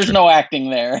 there's no acting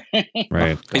there.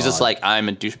 Right. He's just like, I'm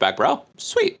a douchebag, bro.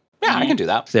 Sweet. Yeah, I can do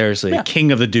that. Seriously,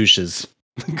 king of the douches.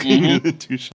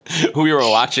 We were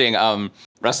watching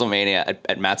WrestleMania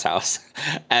at Matt's house,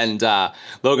 and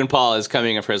Logan Paul is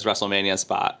coming in for his WrestleMania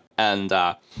spot, and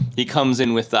he comes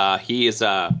in with he's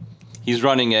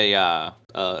running an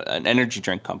energy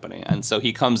drink company, and so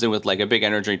he comes in with like a big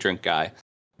energy drink guy,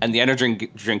 and the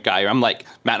energy drink guy, I'm like,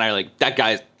 Matt and I are like,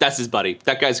 that's his buddy,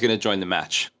 that guy's gonna join the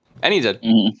match, and he did.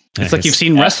 It's like you've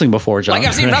seen wrestling before, John. Like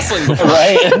I've seen wrestling before,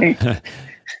 right?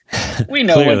 We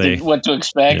know what to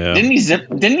expect. Yeah. Didn't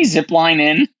he zip line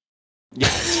in?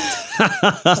 It's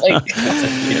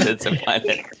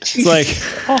like,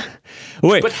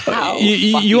 wait, But how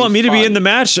you want me to be fucking in the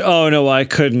match? Oh no, I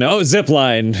couldn't. Oh, zip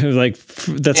line, like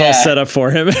that's all set up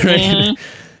for him. Right?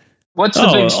 What's the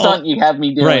big stunt you have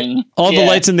me doing? Right. All the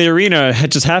lights in the arena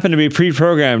had just happened to be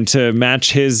pre-programmed to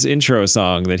match his intro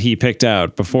song that he picked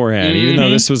out beforehand, even though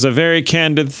this was a very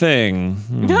candid thing.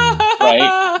 Right.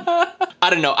 I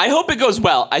don't know. I hope it goes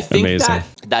well. I think Amazing.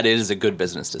 that is a good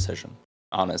business decision,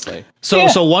 honestly.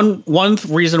 So one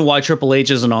reason why Triple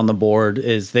H isn't on the board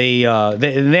is they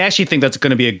actually think that's going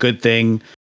to be a good thing,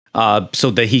 so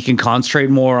that he can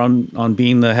concentrate more on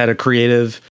being the head of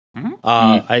creative.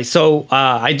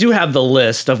 I do have the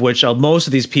list of which most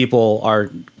of these people are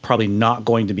probably not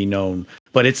going to be known,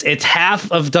 but it's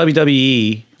half of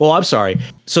WWE. Well, I'm sorry.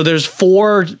 So there's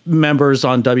 4 members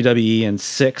on WWE and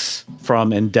 6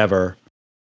 from Endeavor.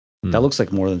 That looks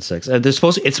like more than 6. It's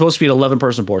supposed to be an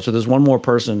 11-person board. So there's one more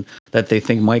person that they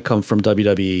think might come from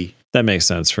WWE. That makes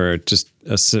sense for just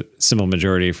a simple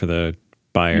majority for the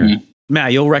buyer.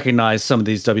 Matt, you'll recognize some of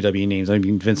these WWE names. I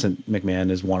mean, Vincent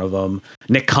McMahon is one of them.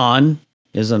 Nick Khan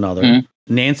is another.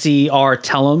 Nancy R.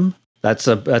 Tellum, that's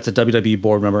a WWE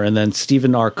board member, and then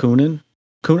Stephen R. Coonan.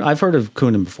 I've heard of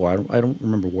Coonan before. I don't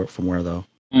remember from where though.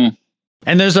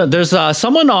 And there's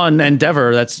someone on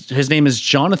Endeavor his name is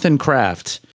Jonathan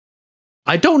Kraft.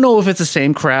 I don't know if it's the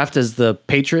same Kraft as the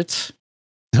Patriots.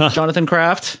 Jonathan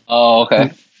Kraft. Oh,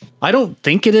 okay. I don't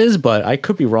think it is, but I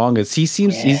could be wrong. It says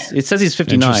he's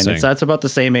 59. That's about the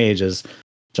same age as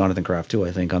Jonathan Kraft too,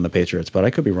 I think, on the Patriots, but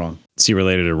I could be wrong. Is he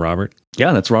related to Robert?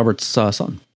 Yeah, that's Robert's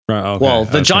son. Right, okay. Well,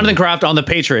 the Jonathan Kraft on the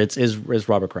Patriots is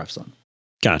Robert Kraft's son.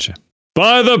 Gotcha.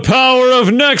 By the power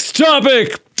of next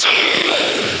topic.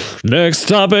 Next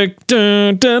topic.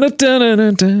 Dun, dun, dun, dun,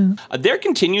 dun, dun. There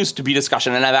continues to be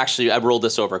discussion, and I've rolled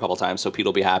this over a couple times, so Pete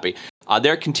will be happy.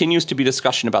 There continues to be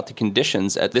discussion about the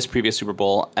conditions at this previous Super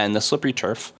Bowl and the slippery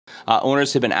turf.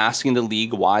 Owners have been asking the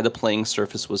league why the playing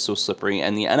surface was so slippery,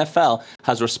 and the NFL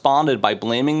has responded by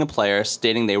blaming the players,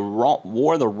 stating they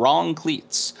wore the wrong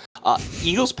cleats.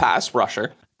 Eagles pass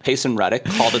rusher Payson Reddick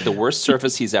called it the worst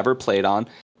surface he's ever played on,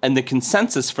 and the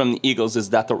consensus from the Eagles is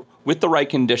that with the right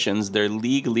conditions, their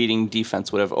league-leading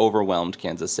defense would have overwhelmed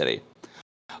Kansas City.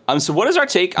 So what is our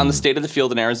take on the state of the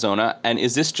field in Arizona, and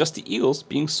is this just the Eagles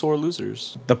being sore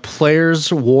losers? The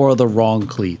players wore the wrong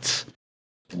cleats.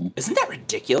 Isn't that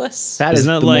ridiculous? That is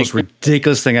the most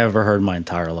ridiculous thing I've ever heard in my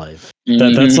entire life.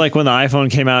 That's like when the iPhone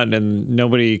came out and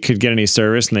nobody could get any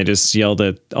service, and they just yelled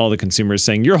at all the consumers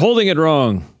saying, "You're holding it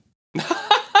wrong."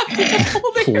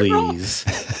 Please.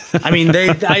 I mean,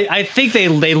 I think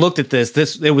they looked at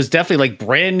this. It was definitely like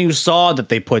brand new saw that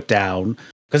they put down.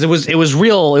 Because it was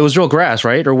real grass,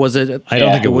 right? Or was it? I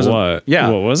don't think it was. What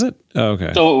was it? Oh,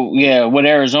 okay. So yeah, what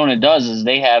Arizona does is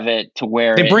they have it to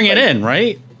where they bring it in,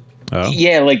 right? Oh.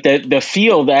 Yeah, like the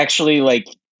field actually like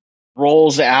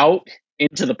rolls out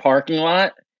into the parking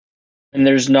lot, and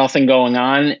there's nothing going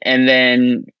on, and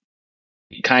then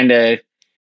kind of,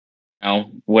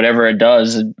 whatever it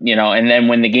does, and then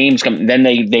when the games come, then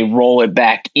they roll it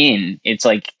back in. It's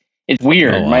like, it's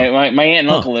weird. Oh, wow. My aunt and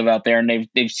uncle live out there, and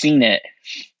they've seen it,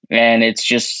 and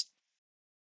it's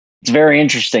very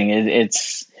interesting.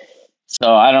 It's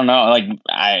so I don't know. Like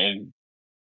I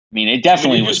mean, it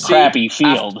definitely was crappy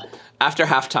field. After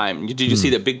halftime, did you see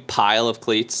the big pile of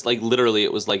cleats? Like literally,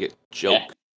 it was like a joke.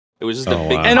 Yeah. It was just a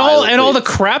big and all the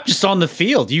crap just on the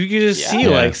field. You could just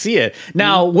see it.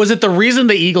 Now, was it the reason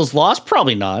the Eagles lost?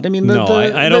 Probably not. I mean,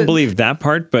 I don't believe that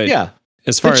part. But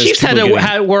as far as the Chiefs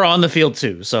were on the field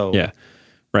too. So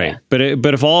right. Yeah.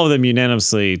 But if all of them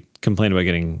unanimously complain about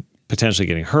potentially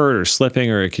getting hurt or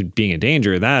slipping or it could being a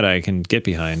danger, that I can get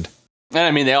behind. And I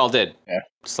mean, they all did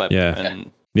slip. Yeah.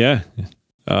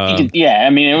 I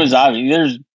mean, it was obvious.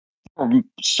 There's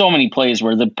so many plays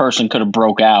where the person could have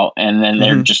broke out and then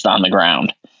they're just on the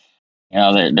ground.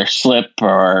 their slip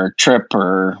or trip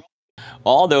or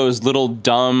all those little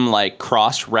dumb like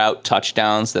cross route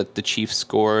touchdowns that the Chiefs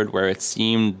scored, where it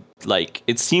seemed like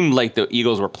the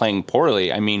Eagles were playing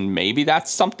poorly. I mean, maybe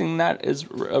that's something that is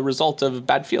a result of a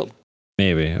bad field.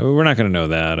 Maybe we're not going to know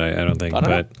that. I don't think,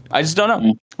 I just don't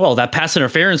know. Well, that pass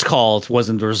interference call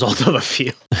wasn't the result of a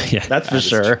field. Yeah, that's for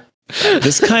sure.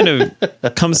 This kind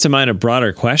of comes to mind a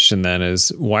broader question then is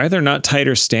why are there not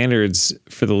tighter standards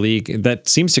for the league that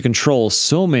seems to control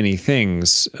so many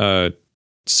things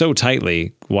so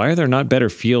tightly? Why are there not better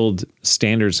field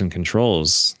standards and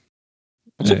controls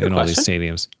in all these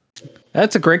stadiums?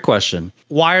 That's a great question.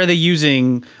 Why are they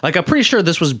using, like, I'm pretty sure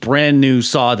this was brand new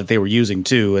saw that they were using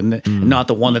too, and not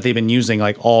the one that they've been using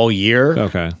like all year.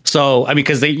 Okay. So, I mean,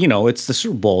 because they, it's the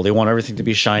Super Bowl. They want everything to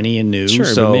be shiny and new. Sure,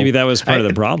 so but maybe that was part of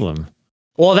the problem.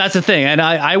 Well, that's the thing. And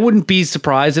I wouldn't be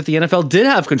surprised if the NFL did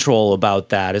have control about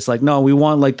that. It's like, no, we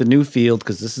want like the new field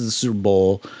because this is the Super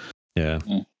Bowl. Yeah.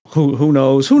 Who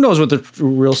knows? Who knows what the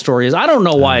real story is? I don't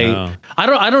know why.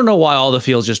 I don't know why all the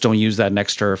fields just don't use that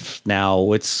next turf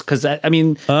now. It's because that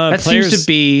seems to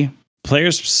be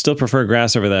players still prefer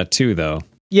grass over that too, though.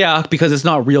 Yeah, because it's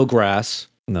not real grass.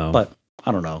 No, but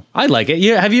I don't know. I like it.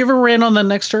 Yeah, have you ever ran on the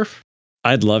next turf?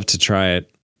 I'd love to try it.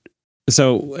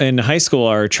 So in high school,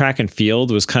 our track and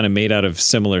field was kind of made out of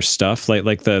similar stuff,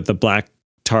 like the black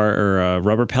tar or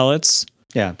rubber pellets.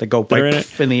 Yeah, they go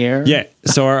in the air. Yeah,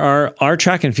 so our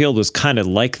track and field was kind of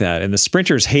like that, and the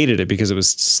sprinters hated it because it was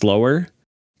slower.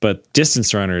 But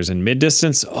distance runners and mid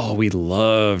distance, we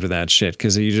loved that shit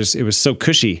because it was so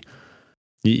cushy.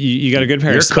 You got a good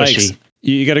pair of spikes. Cushy.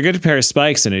 You got a good pair of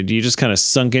spikes in it. You just kind of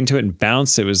sunk into it and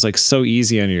bounced. It was like so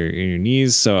easy on your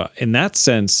knees. So in that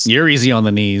sense, you're easy on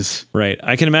the knees, right?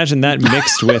 I can imagine that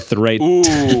mixed with the right.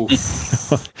 Ooh.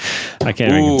 I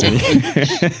can't even continue.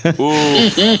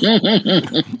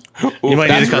 You might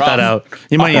need to cut that out.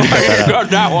 You might need to cut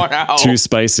that one out. Too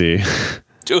spicy.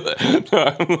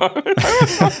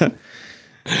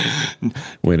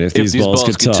 When if these balls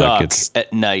could talk, it's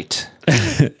at night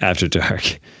after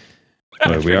dark.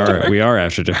 Well, we are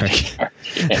after dark.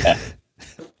 Yeah.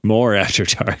 More after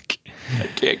dark. I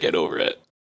can't get over it.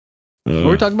 What are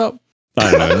we talking about?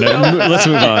 I don't know. Let's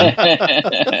move on.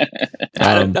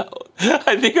 I don't know.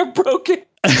 I think I broke it.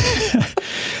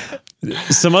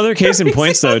 Some other case in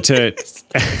points, though,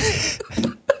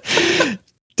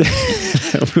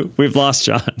 we've lost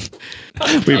John.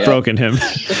 We've broken him.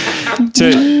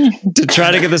 To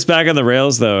try to get this back on the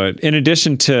rails, though, in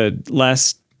addition to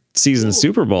last season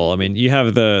Super Bowl, I mean, you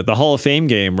have the Hall of Fame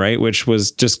game, right, which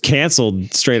was just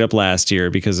canceled straight up last year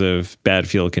because of bad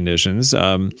field conditions.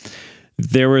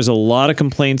 There was a lot of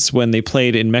complaints when they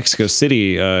played in Mexico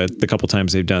City, the couple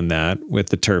times they've done that, with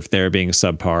the turf there being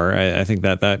subpar. I think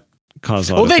that caused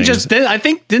a lot of things. Just did. I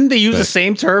think, didn't they use the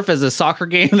same turf as a soccer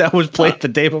game that was played the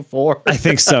day before? I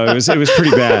think so. It was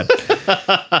pretty bad.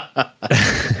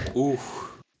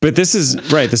 But this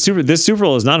is right. This Super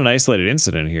Bowl is not an isolated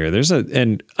incident here.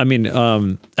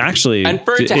 Actually, and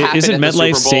for it to happen isn't at the MetLife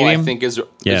Super Bowl, Stadium? I think is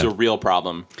a real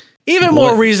problem. Even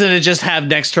more reason to just have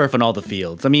next turf in all the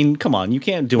fields. I mean, come on, you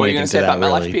can't do anything to that,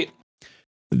 really.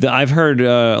 I've heard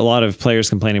a lot of players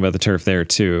complaining about the turf there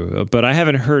too, but I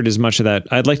haven't heard as much of that.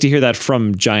 I'd like to hear that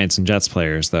from Giants and Jets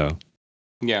players, though.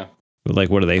 Yeah. Like,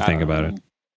 what do they think about it?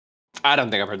 I don't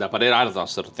think I've heard that, but I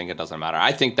still think it doesn't matter.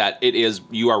 I think that it is.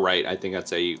 You are right. I think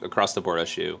that's a across the board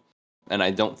issue, and I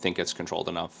don't think it's controlled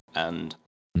enough. And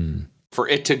for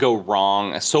it to go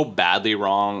wrong, so badly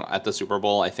wrong at the Super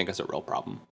Bowl, I think is a real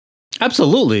problem.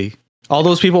 Absolutely. All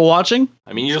those people watching?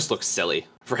 I mean, you just look silly,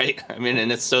 right? I mean,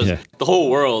 and it's so the whole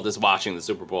world is watching the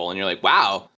Super Bowl, and you're like,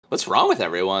 wow, what's wrong with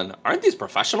everyone? Aren't these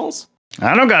professionals?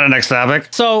 I don't got a next topic.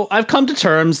 So I've come to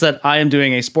terms that I am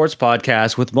doing a sports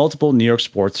podcast with multiple New York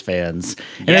sports fans.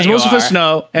 And as most of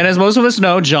us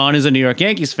know, John is a New York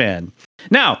Yankees fan.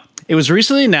 Now, it was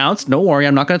recently announced, don't worry,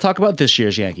 I'm not going to talk about this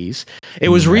year's Yankees. It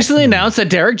was recently announced that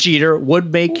Derek Jeter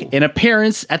would make an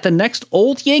appearance at the next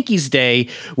Old Yankees Day,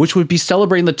 which would be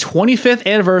celebrating the 25th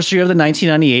anniversary of the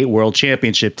 1998 World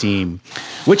Championship team,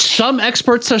 which some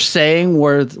experts are saying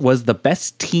was the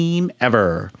best team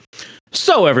ever.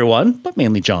 So everyone, but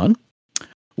mainly John,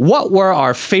 what were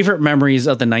our favorite memories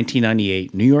of the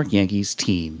 1998 New York Yankees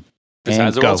team?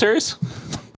 Besides the World Series?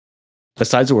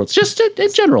 Besides the World, just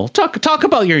in general. Talk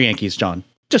about your Yankees, John.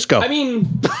 Just go. I mean,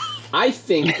 I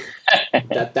think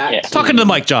that team, talking to the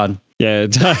mic, John. Yeah,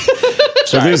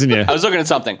 we're losing you. I was looking at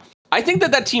something. I think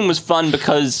that team was fun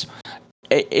because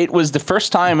it was the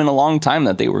first time in a long time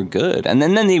that they were good, and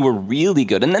then they were really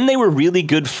good, and then they were really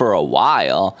good for a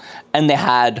while, and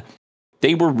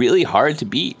they were really hard to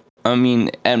beat. I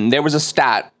mean, and there was a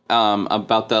stat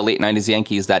about the late 90s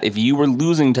Yankees that if you were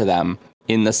losing to them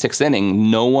in the sixth inning,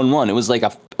 no one won. It was like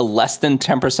a less than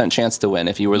 10% chance to win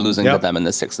if you were losing to them in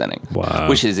the sixth inning. Wow.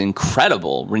 Which is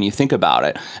incredible when you think about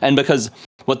it. And because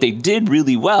what they did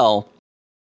really well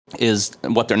is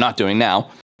what they're not doing now.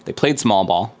 They played small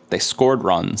ball, they scored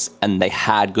runs, and they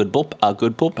had a good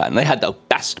bullpen. They had the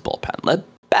best bullpen.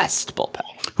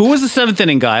 Who was the seventh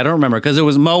inning guy? I don't remember because it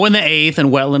was Mo in the eighth and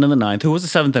Wetland in the ninth. Who was the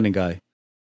seventh inning guy?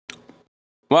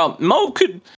 Well, Mo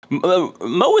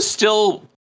was still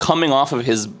coming off of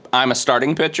his I'm a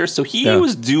starting pitcher, so he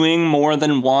was doing more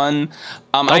than one.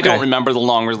 I don't remember the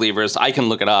long relievers. I can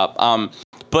look it up.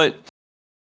 But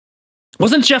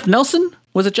wasn't Jeff Nelson?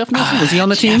 Was it Jeff Nelson? Was he on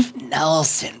the team? Jeff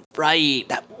Nelson, right?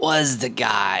 That was the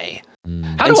guy.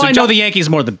 How do I know the Yankees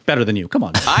better than you? Come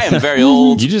on. I am very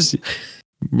old.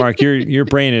 Mark, your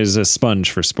brain is a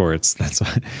sponge for sports. That's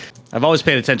why. I've always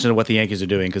paid attention to what the Yankees are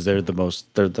doing because they're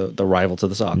the rival to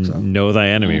the Sox. So. Know thy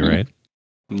enemy, right?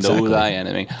 Know thy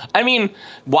enemy. I mean,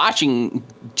 watching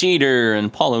Jeter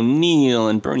and Paul O'Neill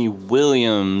and Bernie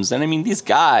Williams, and I mean these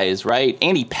guys, right?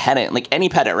 Andy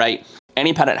Pettitte, right?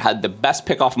 Andy Pettitte had the best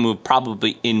pickoff move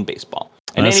probably in baseball.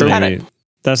 And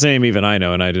that's a name even I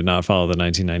know, and I did not follow the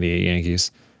 1998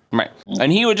 Yankees. Right.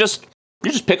 And he would just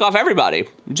pick off everybody.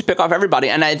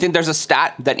 And I think there's a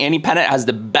stat that Andy Pettitte has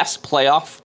the best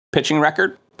playoff pitching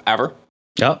record ever.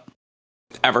 Yep.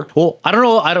 Ever. Well, I don't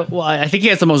know. I think he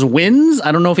has the most wins.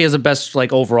 I don't know if he has the best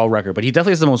overall record, but he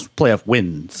definitely has the most playoff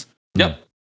wins. Yep.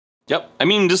 I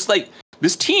mean, just like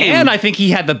this team. And I think he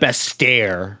had the best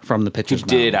stare from the pitcher's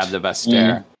mound. He did have the best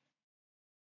stare.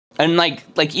 And like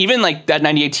even like that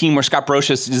 98 team where Scott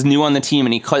Brocious is new on the team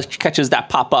and he catches that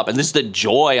pop up and this is the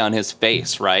joy on his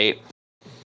face, right?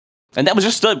 And that was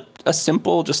just a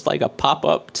simple, just like a pop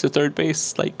up to third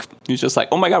base. Like he was just like,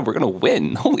 oh my God, we're going to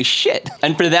win. Holy shit.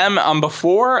 And for them,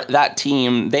 before that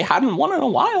team, they hadn't won in a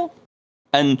while.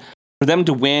 And for them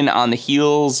to win on the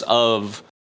heels of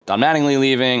Don Mattingly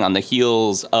leaving, on the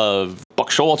heels of Buck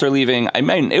Showalter leaving, I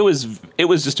mean, it was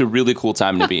just a really cool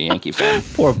time to be a Yankee fan.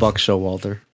 Poor Buck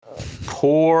Showalter.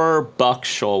 Poor Buck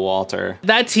Showalter.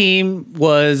 That team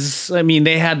was, I mean,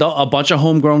 they had a bunch of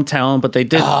homegrown talent, but they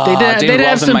did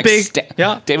have some big,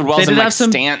 David Wells and Mike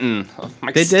Stanton.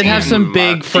 They did have some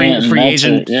big free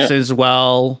agents as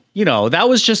well. You know, that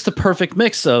was just the perfect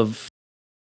mix of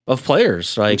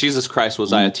players. Like Jesus Christ,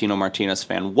 was I a Tino Martinez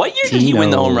fan? What year did he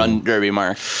win the home run derby,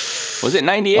 Mark? Was it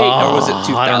 98 or was it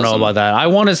 2000? I don't know about that. I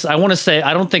want to say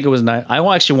I don't think it was.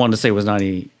 I actually wanted to say it was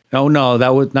 90. Oh no,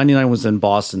 that was 99 was in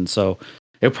Boston, so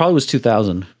it probably was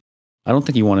 2000. I don't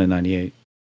think he won in 98.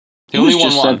 He only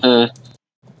won one. It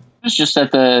was just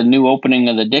at the new opening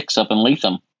of the Dicks up in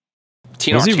Latham.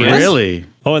 Was he really?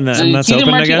 Oh, and that's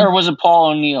open again? Or was it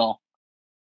Paul O'Neill?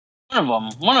 One of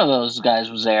them. One of those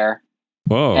guys was there.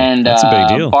 Whoa, and that's a big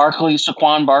deal.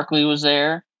 Saquon Barkley was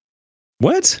there.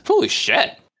 What? Holy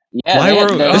shit!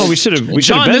 Yeah, we should have.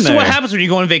 John, been this there. is what happens when you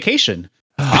go on vacation.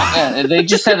 Yeah, they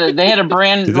just had a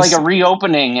brand like a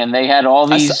reopening, and they had all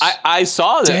these. I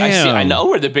saw that. I know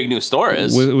where the big new store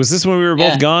is. Was this when we were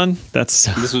both gone? This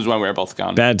was when we were both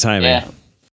gone. Bad timing. Yeah.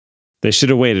 They should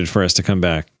have waited for us to come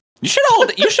back. You should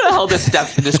have held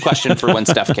this question for when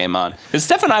Steph came on. Because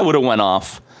Steph and I would have went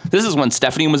off. This is when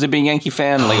Stephanie was a big Yankee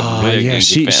fan, like a big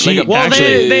Yankee fan.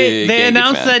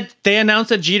 They announced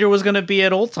that Jeter was going to be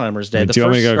at Old Timers Day. Do you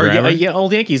want me to go grab it? Yeah,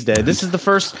 Old Yankees Day. This is the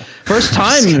first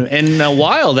time in a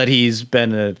while that he's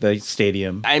been at the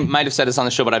stadium. I might have said this on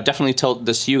the show, but I've definitely told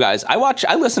this to you guys.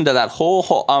 I listened to that whole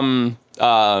Hall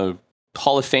of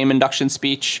Fame induction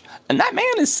speech, and that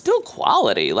man is still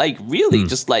quality. Like really,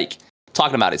 just like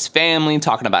talking about his family,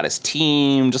 talking about his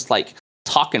team, just like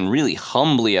talking really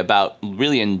humbly about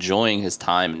really enjoying his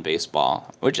time in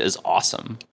baseball, which is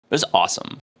awesome. It's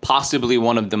awesome. Possibly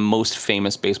one of the most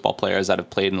famous baseball players that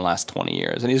have played in the last 20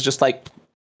 years. And he's just like,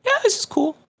 yeah, this is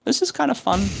cool. This is kind of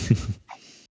fun.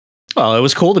 Well, it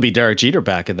was cool to be Derek Jeter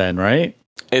back then, right?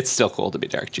 It's still cool to be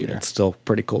Derek Jeter. It's still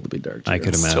pretty cool to be Derek Jeter. I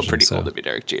could imagine. It's still pretty cool to be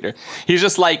Derek Jeter. He's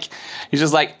just like,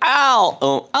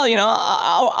 I'll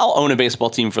own a baseball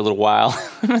team for a little while.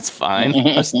 That's fine.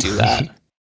 Let's do that.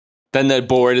 Then the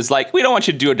board is like, we don't want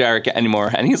you to do a Derek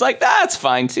anymore. And he's like, that's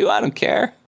fine too. I don't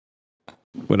care.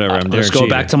 Whatever. I'm Let's go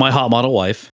back to my hot model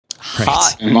wife.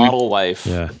 Hot model wife.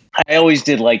 Yeah. I always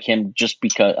did like him just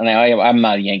because, and I'm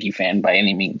not a Yankee fan by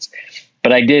any means,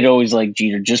 but I did always like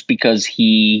Jeter just because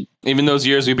he. Even those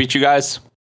years we beat you guys?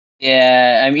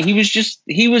 Yeah. I mean, he was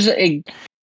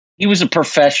a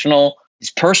professional. His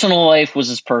personal life was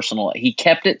his personal life. He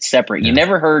kept it separate. You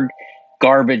never heard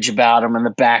garbage about him in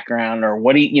the background or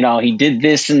what he did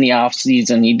this in the off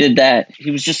season. He did that.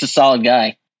 He was just a solid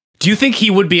guy. Do you think he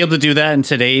would be able to do that in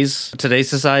today's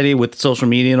society with social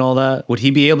media and all that? Would he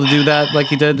be able to do that like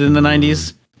he did in the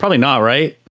 90s? Probably not,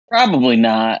 right? Probably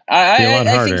not. Be a lot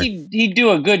I harder. think he'd do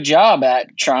a good job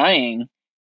at trying,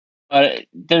 but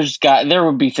there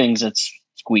would be things that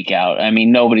squeak out. I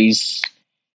mean, nobody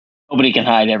can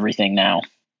hide everything now.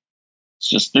 It's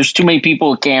just there's too many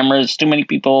people with cameras, too many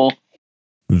people.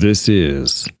 This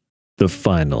is the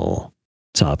final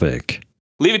topic.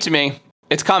 Leave it to me.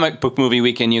 It's comic book movie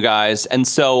weekend, you guys. And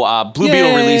so Blue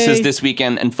Beetle Yay. releases this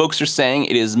weekend, and folks are saying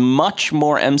it is much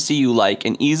more MCU-like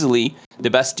and easily the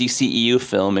best DCEU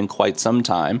film in quite some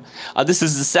time. This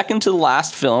is the second to the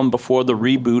last film before the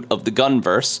reboot of the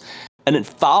Gunverse, and it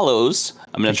follows,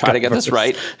 I'm going to try to get this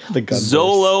right, The Gunverse.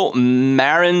 Zolo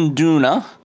Maranduna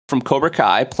from Cobra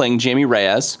Kai playing Jamie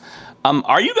Reyes.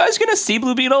 Are you guys going to see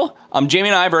Blue Beetle? Jamie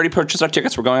and I have already purchased our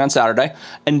tickets. We're going on Saturday.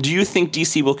 And do you think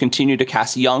DC will continue to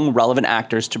cast young, relevant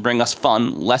actors to bring us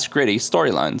fun, less gritty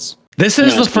storylines? This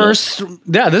is the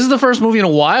first movie in a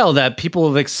while that people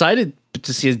have excited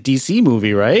to see a DC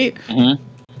movie, right? Mm-hmm.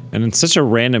 And it's such a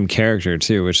random character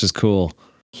too, which is cool.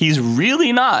 He's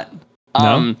really not.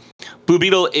 No? Blue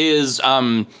Beetle is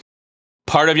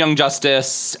part of Young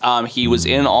Justice. He was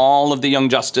in all of the Young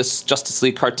Justice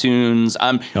League cartoons.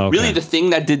 Really, the thing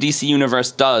that the DC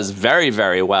Universe does very,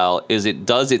 very well is it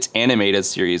does its animated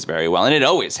series very well, and it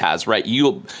always has, right?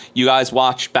 You guys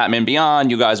watch Batman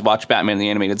Beyond. You guys watch Batman the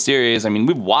Animated Series. I mean,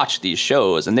 we've watched these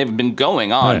shows, and they've been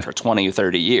going on for 20,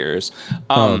 30 years.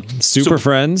 Super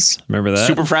Friends, remember that?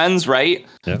 Super Friends, right?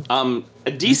 Yeah.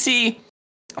 DC...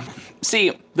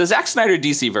 See, the Zack Snyder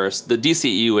DC-verse, the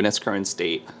DCEU in its current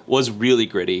state, was really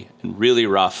gritty and really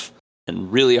rough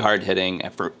and really hard-hitting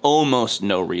and for almost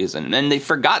no reason. And they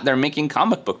forgot they're making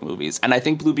comic book movies. And I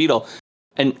think Blue Beetle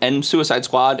and Suicide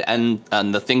Squad and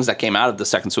the things that came out of the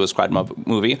second Suicide Squad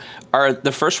movie are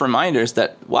the first reminders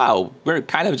that, wow, we're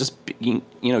kind of just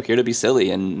here to be silly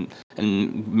and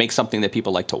make something that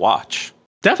people like to watch.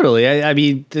 Definitely. I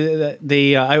mean,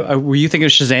 were you thinking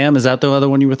of Shazam? Is that the other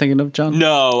one you were thinking of, John?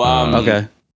 No. Okay.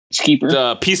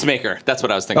 Keeper. Peacemaker. That's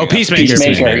what I was thinking. Oh,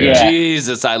 Peacemaker. Yeah.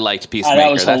 Jesus, I liked Peacemaker.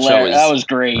 That was hilarious. That was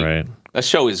great. Right. That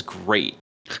show is great.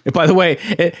 By the way,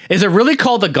 is it really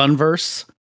called the Gunverse?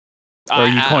 Or are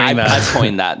you coining that? I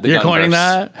coined that. You're Gunverse. coining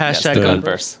that? Hashtag Yes,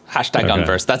 Gunverse. Hashtag Okay.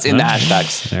 Gunverse. That's in the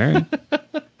hashtags. All right.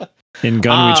 In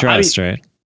Gun we trust, right?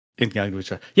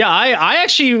 Yeah, I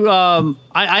actually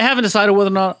I haven't decided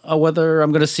whether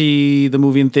I'm going to see the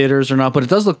movie in theaters or not, but it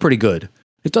does look pretty good.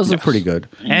 It does look pretty good,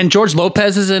 and George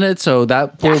Lopez is in it, so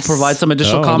that will provide some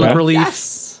additional comic relief.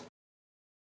 Yes.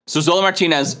 So Zola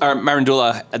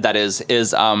Marandula, that is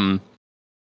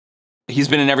he's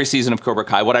been in every season of Cobra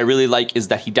Kai. What I really like is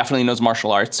that he definitely knows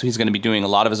martial arts, so he's going to be doing a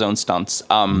lot of his own stunts.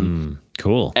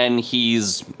 Cool. And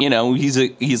he's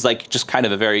like just kind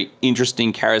of a very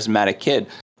interesting, charismatic kid.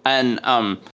 And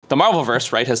the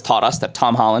Marvelverse, right, has taught us that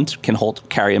Tom Holland can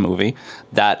carry a movie,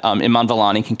 that Iman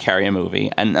Vellani can carry a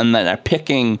movie, and that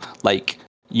picking like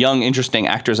young, interesting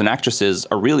actors and actresses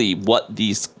are really what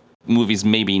these movies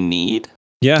maybe need.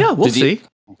 Yeah, we'll see.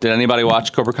 Did anybody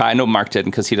watch Cobra Kai? I know Mark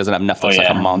didn't because he doesn't have Netflix like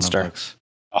a monster.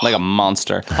 Like a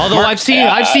monster. Although I've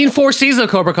seen 4 seasons of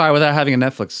Cobra Kai without having a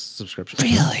Netflix subscription.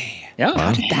 Really? Yeah.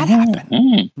 How did that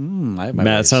happen?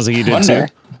 Matt, sounds like you did too.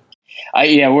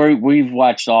 We've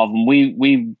watched all of them.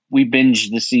 We binge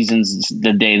the seasons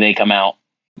the day they come out.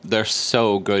 They're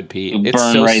so good, Pete. You It's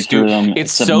burn so right through them.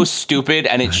 It's so stupid,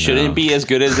 and it shouldn't be as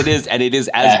good as it is, and it is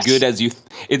as good as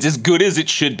it's as good as it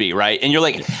should be, right? And you're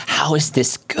like, how is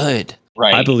this good?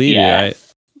 Right. I believe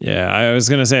you. I was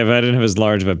gonna say if I didn't have as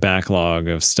large of a backlog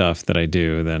of stuff that I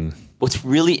do, then What's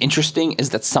really interesting is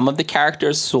that some of the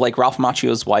characters, so like Ralph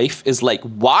Macchio's wife, is like,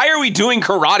 why are we doing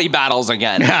karate battles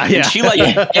again? And she like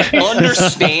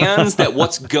understands that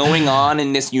what's going on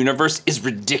in this universe is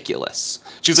ridiculous.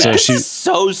 She's like, this is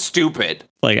so stupid.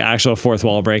 Like actual fourth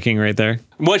wall breaking right there.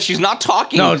 What? She's not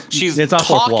talking. No, she's it's not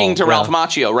fourth talking wall, to Ralph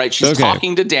Macchio, right? She's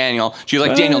talking to Daniel. She's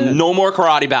like, Daniel, no more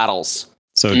karate battles.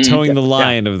 So towing the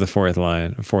line of the fourth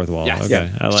wall. Yes. Okay,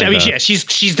 I like mean, that.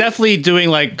 she's definitely doing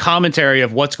like commentary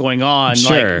of what's going on,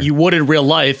 Sure. like you would in real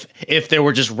life if there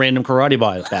were just random karate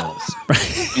battles.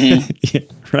 Yeah,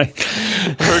 right.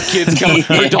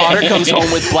 Her daughter comes home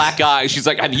with black eyes. She's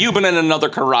like, have you been in another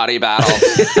karate battle?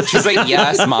 She's like,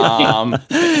 yes, Mom.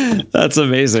 That's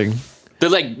amazing. They're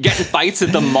like getting fights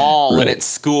at the mall and at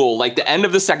school. Like the end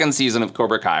of the second season of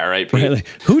Cobra Kai, right? Right, like,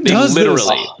 who does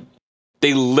this?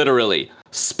 They literally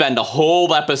spend a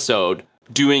whole episode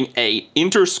doing a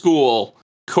inter-school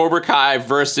Cobra Kai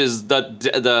versus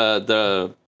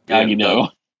the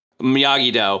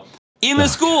Miyagi-Do in the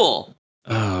school.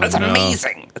 Oh, That's no.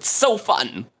 amazing. It's so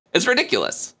fun. It's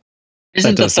ridiculous.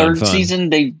 Isn't the does sound third fun. season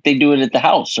they do it at the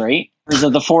house, right? Or is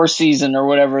it the fourth season or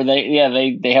whatever? They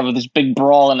have this big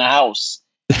brawl in the house.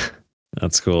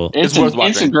 That's cool. It's worth a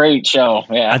watching. great show.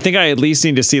 Yeah. I think I at least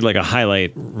need to see like a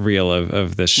highlight reel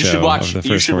of this show. You should watch. Of the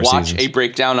You first should 4 watch seasons. a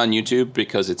breakdown on YouTube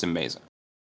because it's amazing.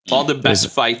 All the best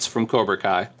fights from Cobra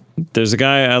Kai. There's a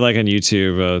guy I like on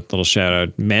YouTube. A little shout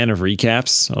out, Man of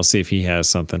Recaps. I'll see if he has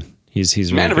something. He's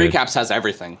really Man of good. Recaps has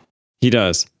everything. He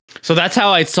does. So that's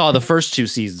how I saw the first 2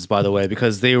 seasons, by the way,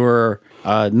 because they were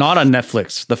not on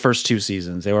Netflix. The first 2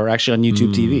 seasons, they were actually on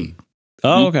YouTube TV.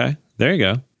 Oh, okay. There you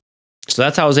go. So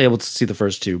that's how I was able to see the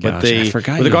first 2. But Gosh, I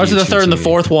forgot with you regards to had the third and the YouTube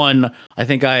fourth one, I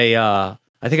think I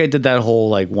did that whole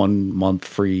like 1 month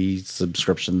free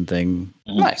subscription thing.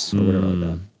 Nice. Or whatever like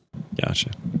that. Gotcha.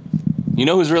 You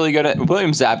know who's really good at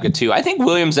William Zabka too? I think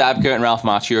William Zabka and Ralph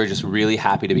Macchio are just really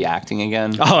happy to be acting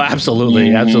again. Oh,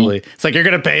 absolutely, absolutely. It's like you're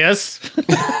gonna pay us.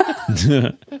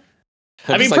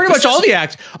 I mean, pretty much all the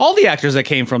actors that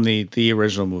came from the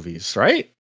original movies, right?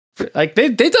 Like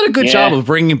they've done a good job of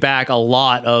bringing back a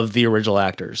lot of the original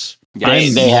actors. They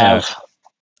have.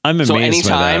 I'm amazed So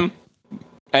by that.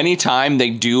 anytime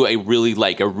they do a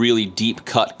really deep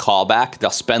cut callback, they'll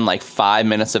spend like 5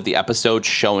 minutes of the episode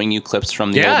showing you clips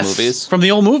from the old movies. From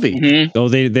the old movie. Mm-hmm. Oh,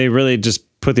 they really just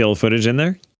put the old footage in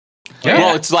there? Yeah.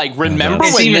 Well, it's like, remember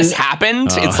It's when even- this happened?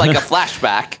 It's like a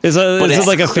flashback. Is it it's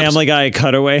like a Family Guy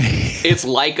cutaway? It's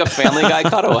like a Family Guy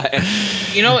cutaway.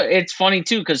 You know, it's funny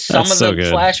too because some That's of so the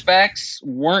good. flashbacks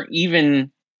weren't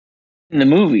even in the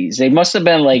movies. They must have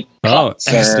been like cuts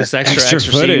or, Just extra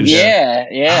footage. scenes.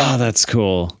 yeah. Oh, that's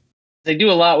cool. They do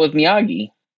a lot with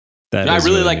Miyagi. I Is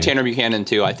really like neat. Tanner Buchanan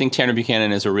too. I think Tanner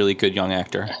Buchanan is a really good young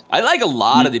actor. I like a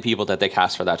lot of the people that they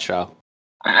cast for that show.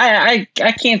 I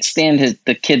can't stand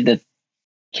the kid that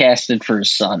casted for his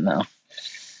son though.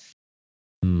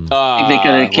 I think they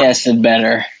could have casted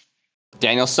better.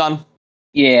 Daniel's son.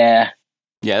 Yeah,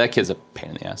 That kid's a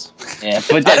pain in the ass. yeah,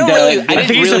 but I don't really- I I didn't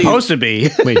think he's really- supposed to be.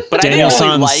 Wait, But I didn't Daniel really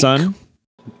San's like- son?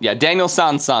 Yeah, Daniel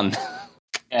San's son.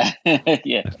 yeah, yeah.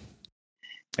 Hey,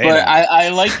 But now. I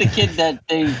like the kid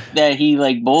that he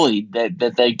like bullied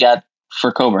that they got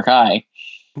for Cobra Kai.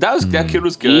 That kid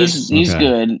was good. He's Okay.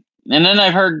 good. And then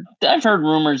I've heard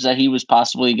rumors that he was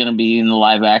possibly going to be in the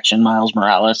live action Miles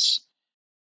Morales.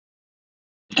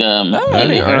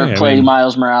 Play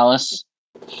Miles Morales.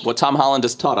 What Tom Holland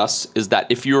has taught us is that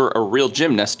if you're a real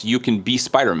gymnast, you can be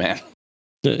Spider-Man.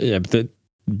 Yeah, but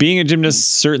being a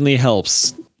gymnast certainly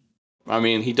helps. I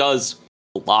mean, he does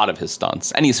a lot of his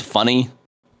stunts, and he's funny.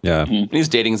 Yeah. And he's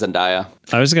dating Zendaya.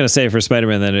 I was going to say for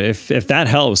Spider-Man then, if that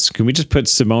helps, can we just put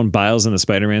Simone Biles in the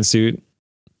Spider-Man suit?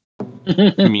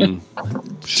 I mean,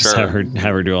 Just sure. have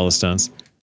her do all the stunts.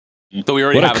 But we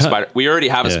already What a have a cut. Spider. We already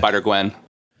have a Yeah. Spider-Gwen.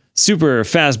 Super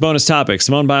fast bonus topic.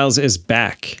 Simone Biles is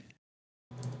back.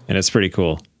 And it's pretty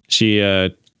cool. She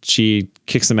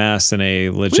kicks some ass in a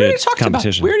legit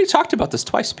competition. We already talked about this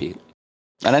twice, Pete.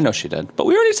 And I know she did, but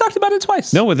we already talked about it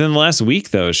twice. No, within the last week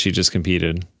though, she just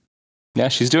competed. Yeah,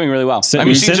 she's doing really well. Since- I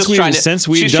mean, she's since just we've- trying to, since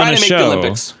we've she's done trying a to make show- the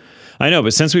Olympics. I know,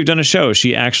 but since we've done a show,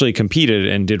 she actually competed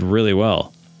and did really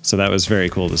well. So that was very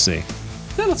cool to see.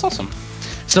 Yeah, that's awesome.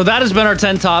 So that has been our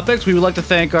 10 topics. We would like to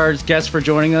thank our guests for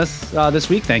joining us this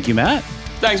week. Thank you, Matt.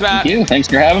 Thanks, Matt. Thank you. Thanks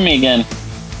for having me again.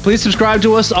 Please subscribe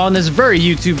to us on this very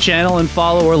YouTube channel and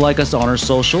follow or like us on our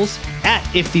socials at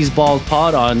If These Balls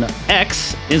Pod on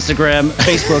X, Instagram,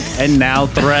 Facebook, and now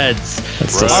Threads.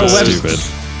 That's Right. so Our web- stupid.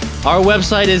 Our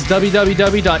website is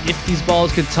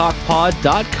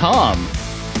www.iftheseballscoulddtalkpod.com.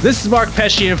 This is Mark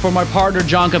Pesci, and for my partner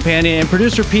John Campania and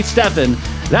producer Pete Steffen,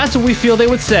 that's what we feel they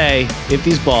would say if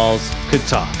these balls could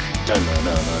talk.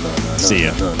 See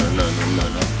ya.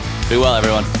 Be well,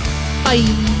 everyone. Bye.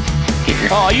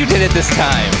 Oh, you did it this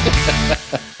time.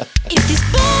 If this